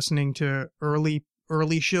back and listening to early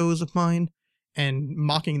shows of mine and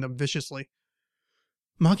mocking them viciously.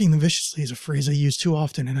 Mocking them viciously is a phrase I use too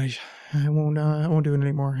often, and I won't do it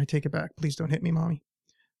anymore. I take it back. Please don't hit me, mommy.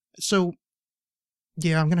 So,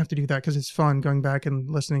 yeah, I'm going to have to do that because it's fun going back and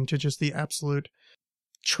listening to just the absolute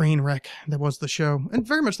train wreck that was the show. And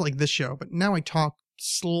very much like this show, but now I talk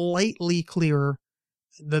slightly clearer.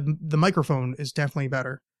 The microphone is definitely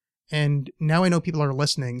better. And now I know people are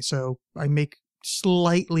listening, so I make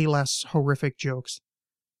slightly less horrific jokes.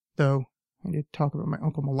 Though, I did talk about my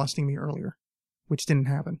uncle molesting me earlier, which didn't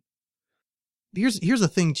happen. Here's a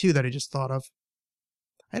thing, too, that I just thought of.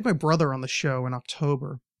 I had my brother on the show in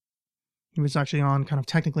October. He was actually on, kind of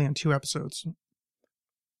technically on 2 episodes.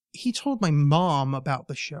 He told my mom about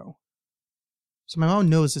the show. So my mom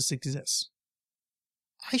knows this exists.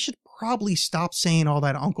 I should probably stop saying all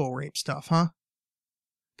that uncle rape stuff, huh?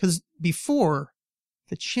 Because before,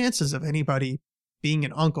 the chances of anybody being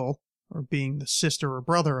an uncle, or being the sister or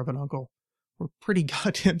brother of an uncle, were pretty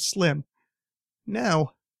goddamn slim.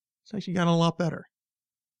 Now, it's actually gotten a lot better.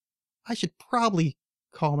 I should probably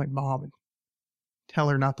call my mom and tell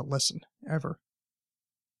her not to listen, ever.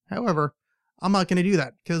 However, I'm not going to do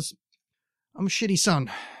that, because I'm a shitty son,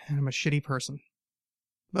 and I'm a shitty person.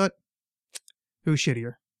 But, who's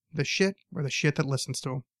shittier? The shit, or the shit that listens to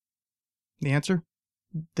him? The answer?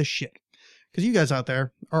 The shit. Because you guys out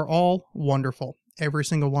there are all wonderful. Every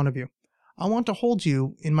single one of you. I want to hold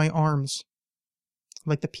you in my arms.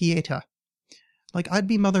 Like the Pieta. Like I'd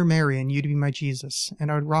be Mother Mary and you'd be my Jesus,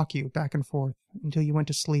 and I would rock you back and forth until you went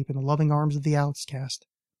to sleep in the loving arms of the Alex cast.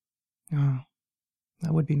 Oh,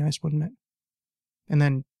 that would be nice, wouldn't it? And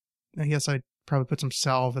then, I guess I'd probably put some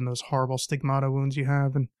salve in those horrible stigmata wounds you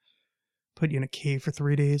have and put you in a cave for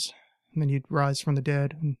 3 days, and then you'd rise from the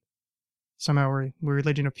dead and somehow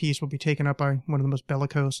religion of peace will be taken up by one of the most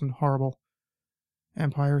bellicose and horrible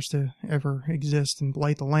empires to ever exist and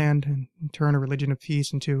blight the land and turn a religion of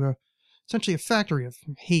peace into essentially a factory of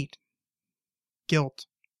hate, guilt,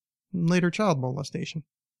 and later child molestation.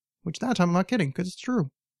 Which that time I'm not kidding, because it's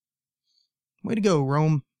true. Way to go,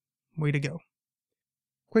 Rome. Way to go.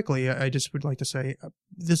 Quickly, I just would like to say,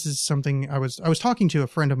 this is something I was talking to a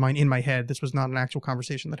friend of mine in my head. This was not an actual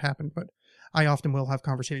conversation that happened, but I often will have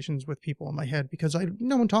conversations with people in my head because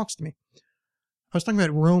no one talks to me. I was talking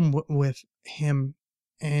about Rome with him,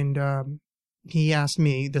 and he asked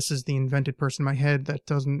me, this is the invented person in my head that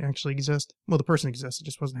doesn't actually exist. Well, the person exists, it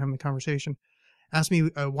just wasn't having the conversation. Asked me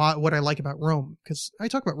what I like about Rome, because I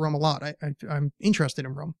talk about Rome a lot. I'm interested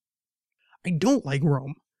in Rome. I don't like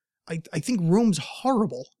Rome. I think Rome's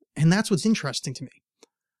horrible, and that's what's interesting to me.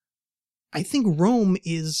 I think Rome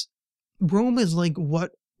is like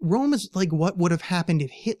what would have happened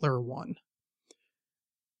if Hitler won.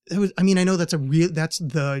 I know that's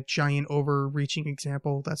the giant overreaching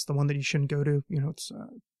example. That's the one that you shouldn't go to. It's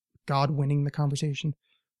God winning the conversation.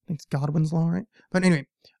 I think it's Godwin's law, right? But anyway,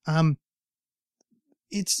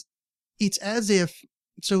 it's as if,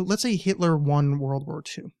 so let's say Hitler won World War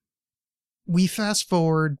II. We fast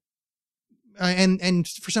forward, and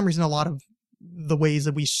for some reason, a lot of the ways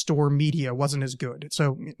that we store media wasn't as good.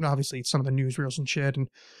 So obviously some of the newsreels and shit, and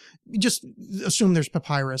just assume there's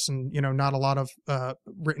papyrus and, not a lot of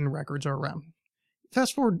written records are around.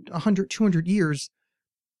 Fast forward 100, 200 years,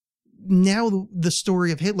 now the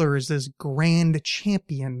story of Hitler is this grand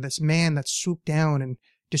champion, this man that swooped down and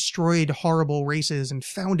destroyed horrible races and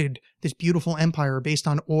founded this beautiful empire based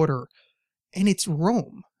on order. And it's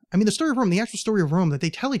Rome. The story of Rome, the actual story of Rome that they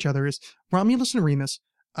tell each other is Romulus and Remus.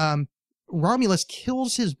 Romulus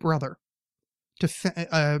kills his brother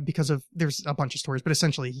because of, there's a bunch of stories, but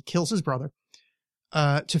essentially he kills his brother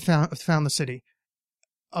to found the city.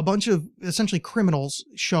 A bunch of essentially criminals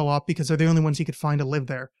show up because they're the only ones he could find to live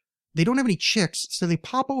there. They don't have any chicks, so they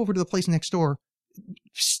pop over to the place next door,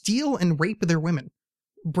 steal and rape their women,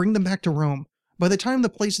 bring them back to Rome. By the time the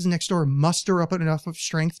places next door muster up enough of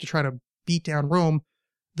strength to try to beat down Rome,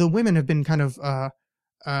 the women have been kind of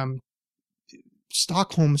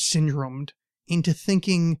Stockholm syndromed into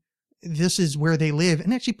thinking this is where they live,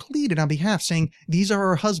 and actually pleaded on behalf, saying, these are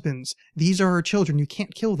our husbands, these are our children, you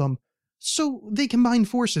can't kill them. So they combine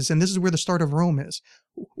forces, and this is where the start of Rome is.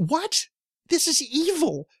 What? This is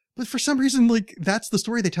evil! But for some reason, that's the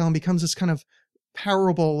story they tell, and becomes this kind of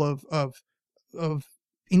parable of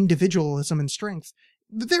individualism and strength.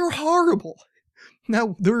 They're horrible!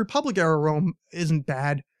 Now, the Republic era Rome isn't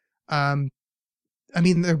bad.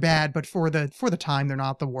 They're bad, but for the time, they're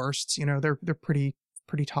not the worst. They're pretty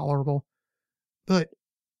tolerable. But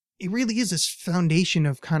it really is this foundation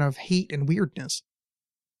of kind of hate and weirdness.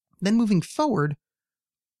 Then moving forward,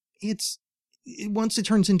 once it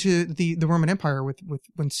turns into the Roman Empire with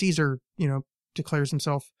when Caesar, declares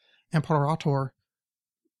himself Imperator,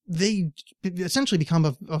 they essentially become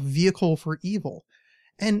a vehicle for evil.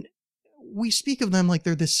 And we speak of them like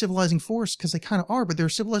they're this civilizing force, because they kind of are, but they're a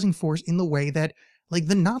civilizing force in the way that, like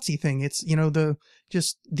the Nazi thing, it's, the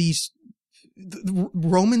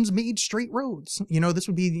Romans made straight roads. This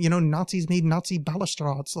would be, Nazis made Nazi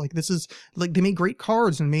balustrades. Like, this is, like, they made great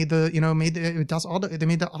cars and made the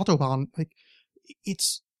Autobahn. Like,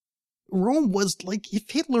 Rome was like if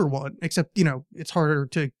Hitler won, except, it's harder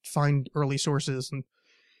to find early sources, and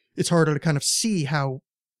it's harder to kind of see how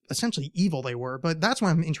essentially evil they were. But that's why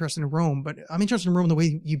I'm interested in Rome. But I'm interested in Rome the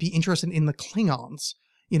way you'd be interested in the Klingons.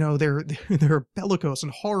 They're a bellicose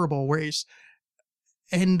and horrible race,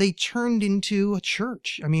 and they turned into a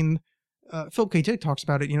church. Philip K. Dick talks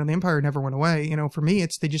about it. The empire never went away. For me,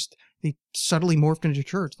 it's they subtly morphed into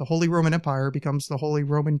church. The Holy Roman Empire becomes the Holy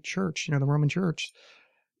Roman Church. The Roman Church.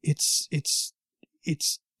 It's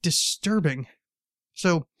disturbing.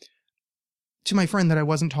 So, to my friend that I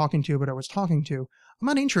wasn't talking to, but I was talking to, I'm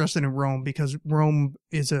not interested in Rome because Rome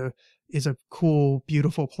is a cool,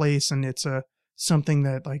 beautiful place, and it's something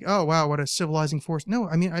that, like, oh wow, what a civilizing force. No,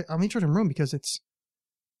 I'm interested in Rome because it's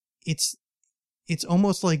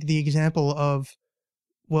almost like the example of,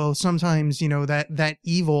 well, sometimes, that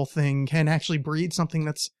evil thing can actually breed something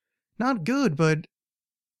that's not good, but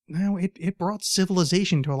it brought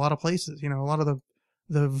civilization to a lot of places. A lot of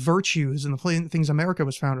the virtues and the things America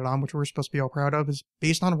was founded on, which we're supposed to be all proud of, is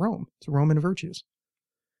based on Rome. It's Roman virtues.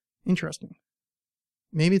 Interesting.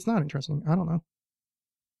 Maybe it's not interesting. I don't know.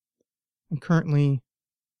 I'm currently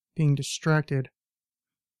being distracted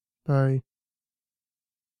by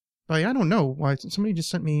I don't know why. Somebody just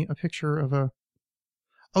sent me a picture of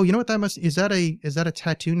Oh, you know what that must, is that a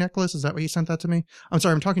tattoo necklace? Is that what you sent that to me? I'm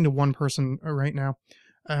sorry, I'm talking to one person right now.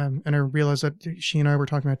 And I realized that she and I were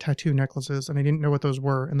talking about tattoo necklaces and I didn't know what those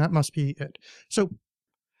were. And that must be it. So,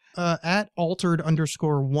 at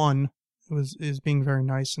altered_1 is being very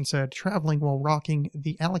nice and said, traveling while rocking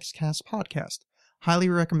the Alex Cast podcast. Highly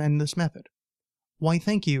recommend this method. Why,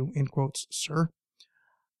 thank you, in quotes, sir.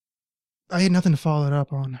 I had nothing to follow it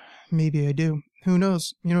up on. Maybe I do. Who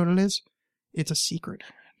knows? You know what it is? It's a secret.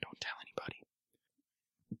 Don't tell anybody.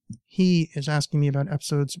 He is asking me about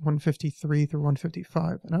episodes 153 through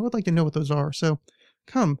 155, and I would like to know what those are. So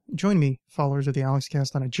come, join me, followers of the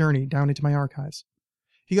AlexCast, on a journey down into my archives.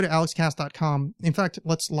 If you go to alexcast.com, in fact,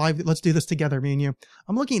 let's do this together, me and you.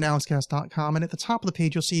 I'm looking at alexcast.com, and at the top of the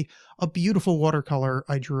page, you'll see a beautiful watercolor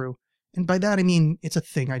I drew. And by that, I mean, it's a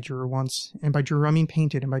thing I drew once. And by drew, I mean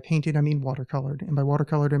painted. And by painted, I mean watercolored. And by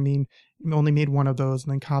watercolored, I mean only made one of those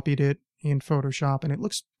and then copied it in Photoshop. And it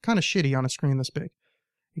looks kind of shitty on a screen this big.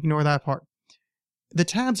 Ignore that part. The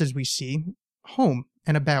tabs, as we see, home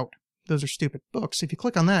and about. Those are stupid. Books. If you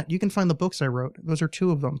click on that, you can find the books I wrote. Those are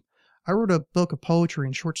 2 of them. I wrote a book of poetry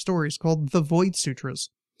and short stories called The Void Sutras.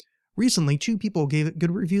 Recently, 2 people gave it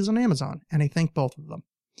good reviews on Amazon, and I thank both of them.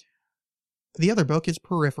 The other book is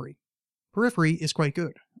Periphery. Periphery is quite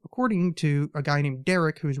good. According to a guy named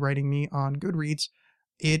Derek, who's writing me on Goodreads,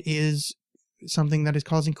 it is something that is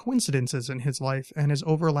causing coincidences in his life and has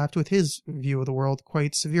overlapped with his view of the world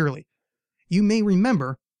quite severely. You may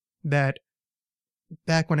remember that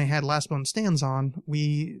back when I had Last Bone Stands on,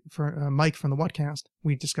 Mike from the Whatcast,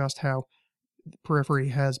 we discussed how Periphery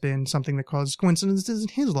has been something that causes coincidences in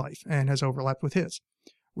his life and has overlapped with his.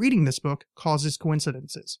 Reading this book causes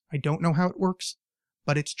coincidences. I don't know how it works,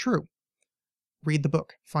 but it's true. Read the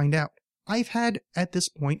book. Find out. I've had, at this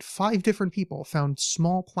point, 5 different people found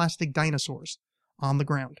small plastic dinosaurs on the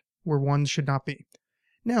ground where one should not be.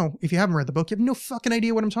 Now, if you haven't read the book, you have no fucking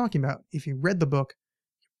idea what I'm talking about. If you read the book,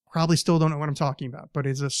 you probably still don't know what I'm talking about, but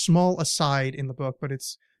it's a small aside in the book, but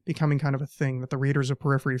it's becoming kind of a thing that the readers of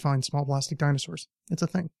Periphery find small plastic dinosaurs. It's a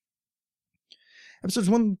thing. Episodes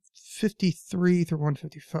 153 through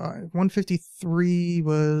 155. 153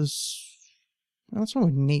 was... Well, that's not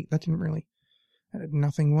with Nate. That didn't really... That had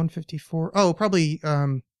nothing. 154. Oh, probably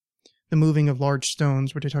the moving of large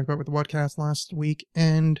stones, which I talked about with the Whatcast last week,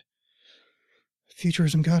 and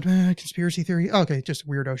futurism, God, conspiracy theory. Okay, just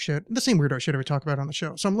weirdo shit. The same weirdo shit I would talk about on the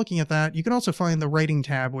show. So I'm looking at that. You can also find the writing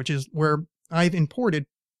tab, which is where I've imported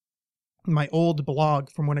my old blog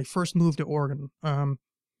from when I first moved to Oregon. I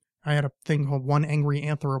had a thing called One Angry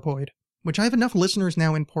Anthropoid, which I have enough listeners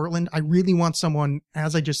now in Portland. I really want someone,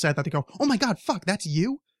 as I just said, that they go, oh my God, fuck, that's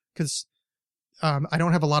you? Because I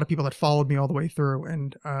don't have a lot of people that followed me all the way through,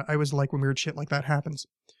 and I always like when weird shit like that happens.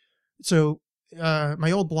 So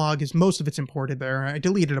my old blog most of it's imported there. I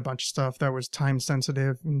deleted a bunch of stuff that was time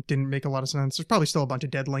sensitive and didn't make a lot of sense. There's probably still a bunch of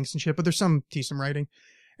dead links and shit, but there's some decent writing.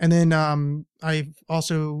 And then I've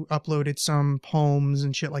also uploaded some poems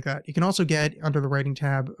and shit like that. You can also get, under the writing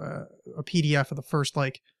tab, a PDF of the first,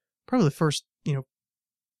 probably the first,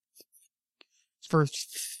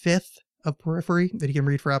 first fifth of Periphery that you can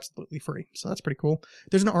read for absolutely free. So that's pretty cool.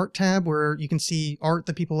 There's an art tab where you can see art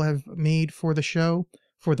that people have made for the show,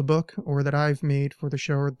 for the book, or that I've made for the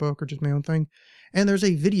show or the book, or just my own thing. And there's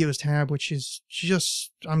a videos tab, which is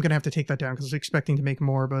just, I'm going to have to take that down because I was expecting to make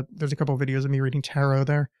more, but there's a couple of videos of me reading tarot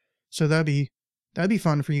there. So that'd be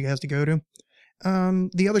fun for you guys to go to.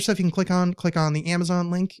 The other stuff you can click on the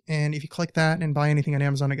Amazon link, and if you click that and buy anything on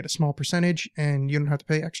Amazon, I get a small percentage, and you don't have to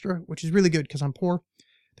pay extra, which is really good because I'm poor.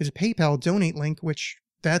 There's a PayPal donate link, which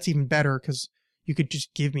that's even better because you could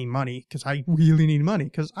just give me money because I really need money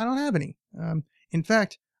because I don't have any. In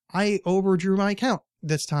fact, I overdrew my account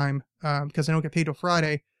this time because I don't get paid till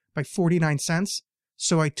Friday by 49 cents.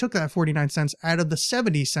 So I took that 49 cents out of the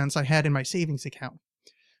 70 cents I had in my savings account.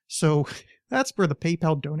 So that's where the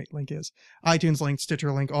PayPal donate link is. iTunes link,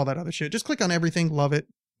 Stitcher link, all that other shit. Just click on everything, love it,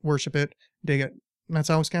 worship it, dig it. That's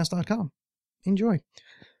alexcast.com. Enjoy.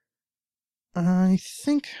 I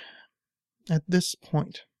think at this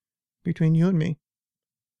point, between you and me,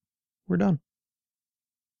 we're done.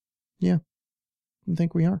 Yeah, I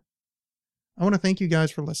think we are. I want to thank you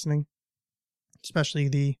guys for listening, especially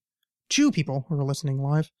the 2 people who are listening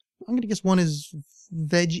live. I'm going to guess one is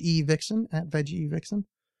Veggie Vixen, at Veggie Vixen.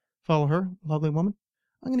 Follow her, lovely woman.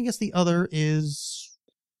 I'm going to guess the other is,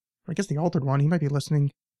 I guess the altered one. He might be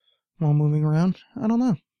listening while moving around. I don't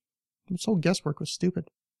know. This whole guesswork was stupid.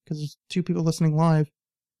 Because there's 2 people listening live.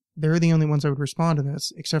 They're the only ones that would respond to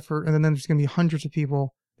this, except for, and then there's going to be hundreds of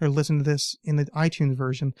people that listen to this in the iTunes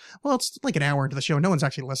version. Well, it's like an hour into the show. No one's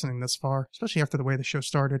actually listening this far, especially after the way the show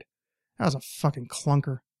started. That was a fucking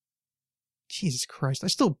clunker. Jesus Christ. I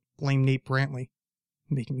still blame Nate Brantley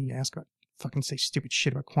making me ask about fucking say stupid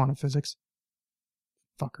shit about quantum physics.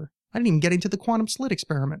 Fucker. I didn't even get into the quantum slit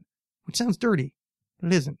experiment, which sounds dirty, but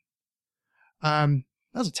it isn't. That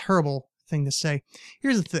was a terrible thing to say.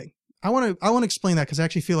 Here's the thing. I want to explain that because I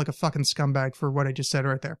actually feel like a fucking scumbag for what I just said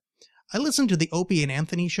right there. I listened to the Opie and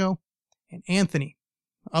Anthony show, and Anthony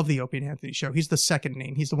of the Opie and Anthony show, he's the second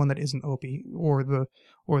name. He's the one that isn't Opie or the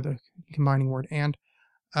combining word and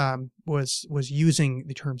was using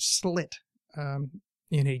the term slit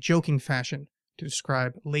in a joking fashion to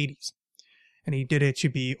describe ladies, and he did it to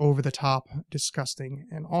be over the top, disgusting,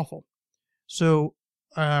 and awful. So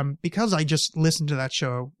because I just listened to that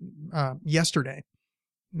show yesterday,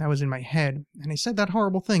 and that was in my head, and I said that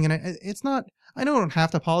horrible thing, and it's not. I know I don't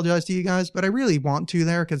have to apologize to you guys, but I really want to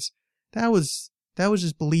there because that was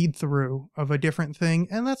just bleed through of a different thing,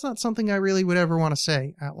 and that's not something I really would ever want to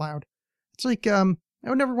say out loud. It's like I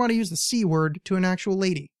would never want to use the C word to an actual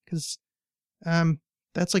lady because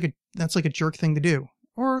that's like a jerk thing to do,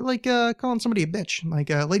 or like calling somebody a bitch, like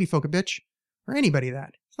lady folk a bitch, or anybody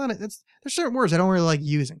that. It's not. There's certain words I don't really like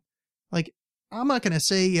using. Like I'm not gonna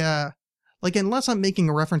say like unless I'm making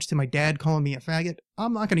a reference to my dad calling me a faggot,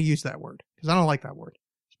 I'm not gonna use that word because I don't like that word.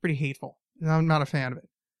 It's pretty hateful, and I'm not a fan of it.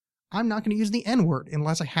 I'm not going to use the N word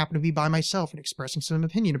unless I happen to be by myself and expressing some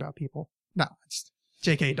opinion about people. No, it's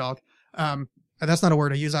JK, dog. That's not a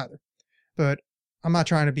word I use either. But I'm not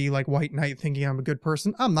trying to be like White Knight thinking I'm a good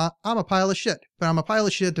person. I'm not. I'm a pile of shit. But I'm a pile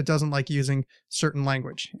of shit that doesn't like using certain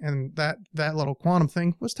language. And that little quantum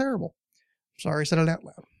thing was terrible. Sorry I said it out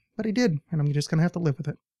loud. But I did, and I'm just going to have to live with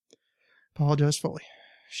it. Apologize fully.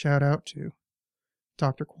 Shout out to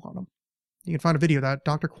Dr. Quantum. You can find a video of that.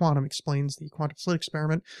 Dr. Quantum explains the quantum slit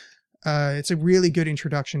experiment. It's a really good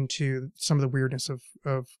introduction to some of the weirdness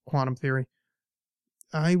of quantum theory.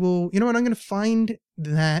 I will, you know what, I'm going to find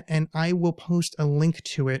that and I will post a link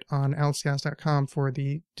to it on alexgas.com for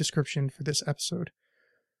the description for this episode.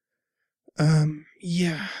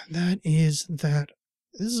 Yeah, that is that.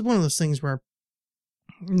 This is one of those things where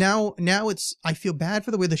now I feel bad for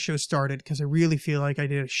the way the show started because I really feel like I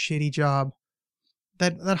did a shitty job.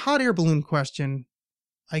 That hot air balloon question,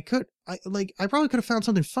 I probably could have found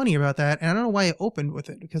something funny about that, and I don't know why I opened with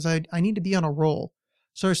it, because I need to be on a roll.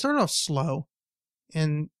 So I started off slow,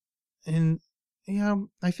 and you know,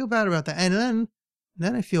 I feel bad about that. And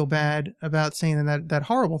then I feel bad about saying that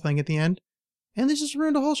horrible thing at the end, and this just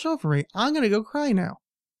ruined the whole show for me. I'm gonna go cry now.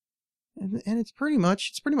 And it's pretty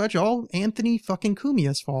much all Anthony fucking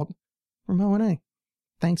Cumia's fault from O&A.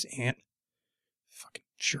 Thanks, Ant. Fucking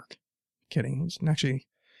jerk. Kidding. He's actually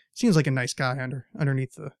seems like a nice guy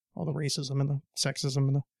underneath all the racism and the sexism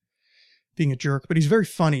and the being a jerk, but he's very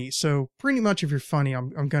funny. So pretty much if you're funny, I'm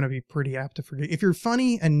going to be pretty apt to forgive. If you're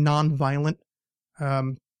funny and non-violent,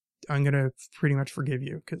 I'm going to pretty much forgive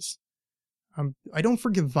you because I don't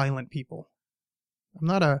forgive violent people. I'm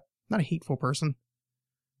not a hateful person.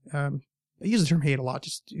 I use the term hate a lot,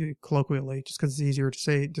 just colloquially, just because it's easier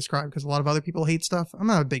to describe, because a lot of other people hate stuff. I'm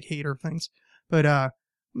not a big hater of things, but I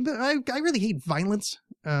really hate violence,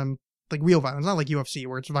 like real violence, not like UFC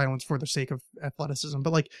where it's violence for the sake of athleticism,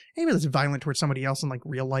 but like anybody that's violent towards somebody else in like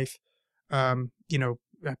real life, you know,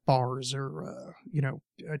 at bars or, you know,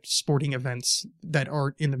 at sporting events that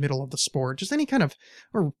are in the middle of the sport, just any kind of,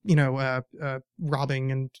 or, you know,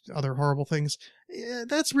 robbing and other horrible things.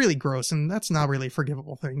 That's really gross. And that's not really a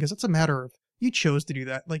forgivable thing because it's a matter of you chose to do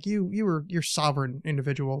that. Like you're sovereign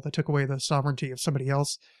individual that took away the sovereignty of somebody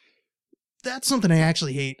else. That's something I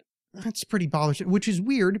actually hate. That's pretty bothersome, which is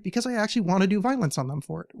weird because I actually want to do violence on them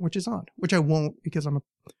for it, which is odd, which I won't because I'm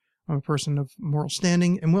a person of moral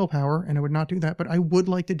standing and willpower, and I would not do that, but I would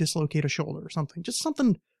like to dislocate a shoulder or something. Just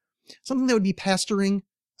something that would be pestering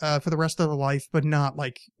for the rest of their life, but not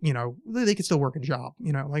like, you know, they could still work a job,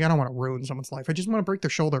 you know, like I don't want to ruin someone's life. I just want to break their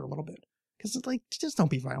shoulder a little bit because it's like, just don't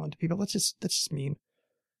be violent to people. That's just mean.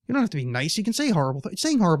 You don't have to be nice. You can say horrible things.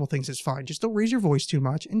 Saying horrible things is fine. Just don't raise your voice too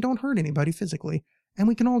much and don't hurt anybody physically. And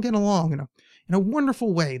we can all get along in a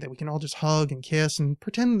wonderful way that we can all just hug and kiss and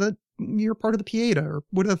pretend that you're part of the Pieta or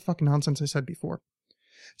whatever the fucking nonsense I said before.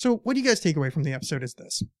 So what do you guys take away from the episode is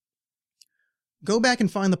this. Go back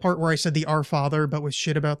and find the part where I said the Our Father, but was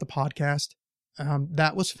shit about the podcast.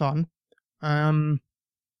 That was fun. Yeah,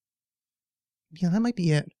 that might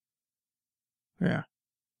be it. Yeah.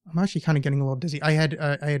 I'm actually kind of getting a little dizzy. I had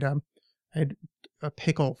a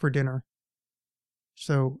pickle for dinner.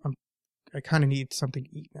 So I kind of need something to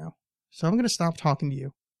eat now. So I'm going to stop talking to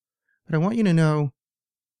you. But I want you to know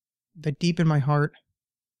that deep in my heart,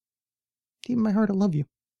 I love you.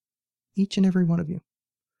 Each and every one of you.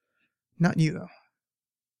 Not you, though.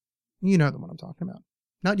 You know the one I'm talking about.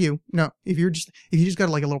 Not you. No, if you just got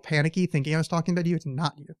like a little panicky thinking I was talking about you, it's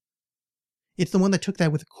not you. It's the one that took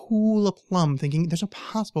that with a cool aplomb, thinking there's no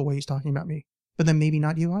possible way he's talking about me. But then maybe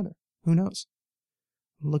not you either. Who knows?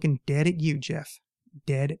 I'm looking dead at you, Jeff.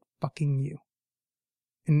 Dead at fucking you.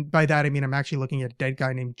 And by that I mean I'm actually looking at a dead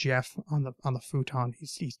guy named Jeff on the futon.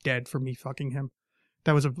 He's dead for me fucking him.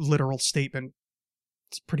 That was a literal statement.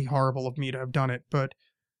 It's pretty horrible of me to have done it, but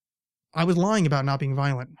I was lying about not being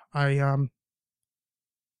violent. I have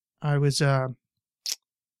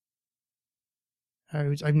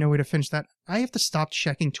no way to finish that. I have to stop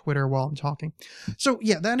checking Twitter while I'm talking. So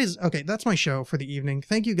yeah, that's my show for the evening.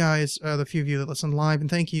 Thank you guys, the few of you that listen live, and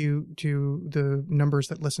thank you to the numbers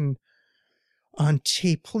that listen on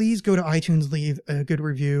tape. Please go to iTunes, leave a good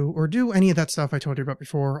review, or do any of that stuff I told you about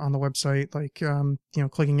before on the website, like,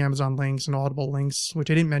 clicking Amazon links and Audible links, which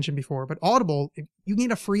I didn't mention before. But Audible, if you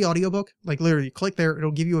need a free audiobook, like literally click there,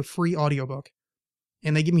 it'll give you a free audiobook.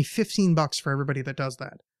 And they give me $15 for everybody that does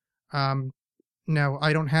that. Now,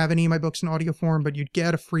 I don't have any of my books in audio form, but you'd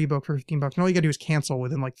get a free book for $15. And all you gotta do is cancel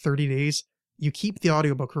within like 30 days. You keep the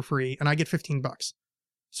audiobook for free, and I get $15.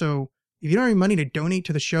 So if you don't have any money to donate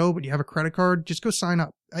to the show, but you have a credit card, just go sign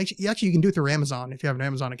up. Actually, you can do it through Amazon if you have an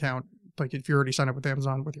Amazon account. Like if you already signed up with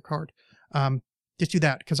Amazon with your card. Just do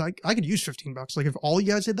that, because I could use $15. Like if all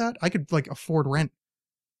you guys did that, I could like afford rent.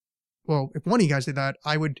 Well, if one of you guys did that,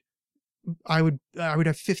 I would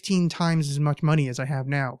have 15 times as much money as I have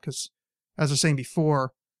now, because as I was saying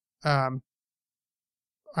before, I'm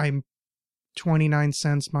 29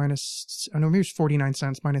 cents minus, I don't know, maybe it's 49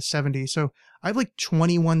 cents minus 70. So I have like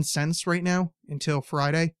 21 cents right now until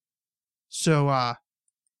Friday. So,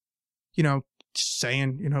 just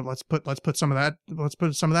saying, let's put some of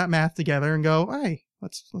that math together and go, hey,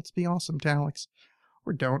 let's be awesome to Alex.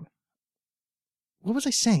 Or don't. What was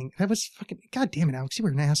I saying? That was fucking, God damn it, Alex, you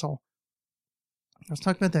were an asshole. I was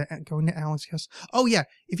talking about that, going to Alex. Yes. Oh yeah.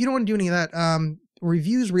 If you don't want to do any of that,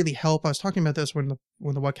 reviews really help. I was talking about this when the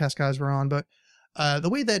Whatcast guys were on, but the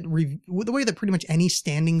way that pretty much any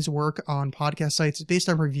standings work on podcast sites is based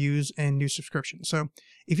on reviews and new subscriptions. So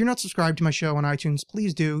if you're not subscribed to my show on iTunes,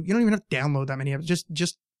 please do. You don't even have to download that many of it.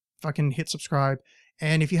 Just fucking hit subscribe.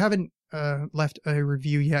 And if you haven't left a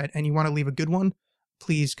review yet and you want to leave a good one,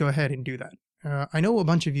 please go ahead and do that. I know a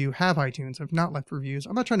bunch of you have iTunes, have not left reviews.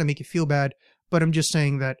 I'm not trying to make you feel bad, but I'm just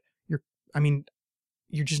saying that you're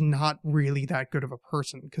just not really that good of a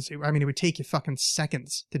person, because it would take you fucking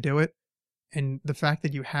seconds to do it. And the fact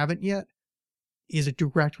that you haven't yet is a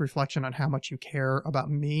direct reflection on how much you care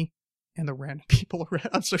about me and the random people around.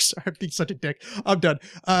 I'm so sorry. I'm being such a dick. I'm done.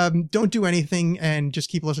 Don't do anything and just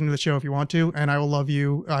keep listening to the show if you want to. And I will love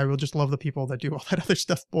you. I will just love the people that do all that other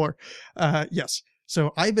stuff more. Yes.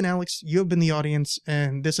 So I've been Alex, you have been the audience,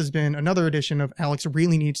 and this has been another edition of Alex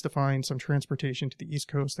Really Needs to Find Some Transportation to the East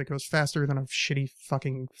Coast that goes faster than a shitty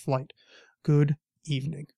fucking flight. Good evening.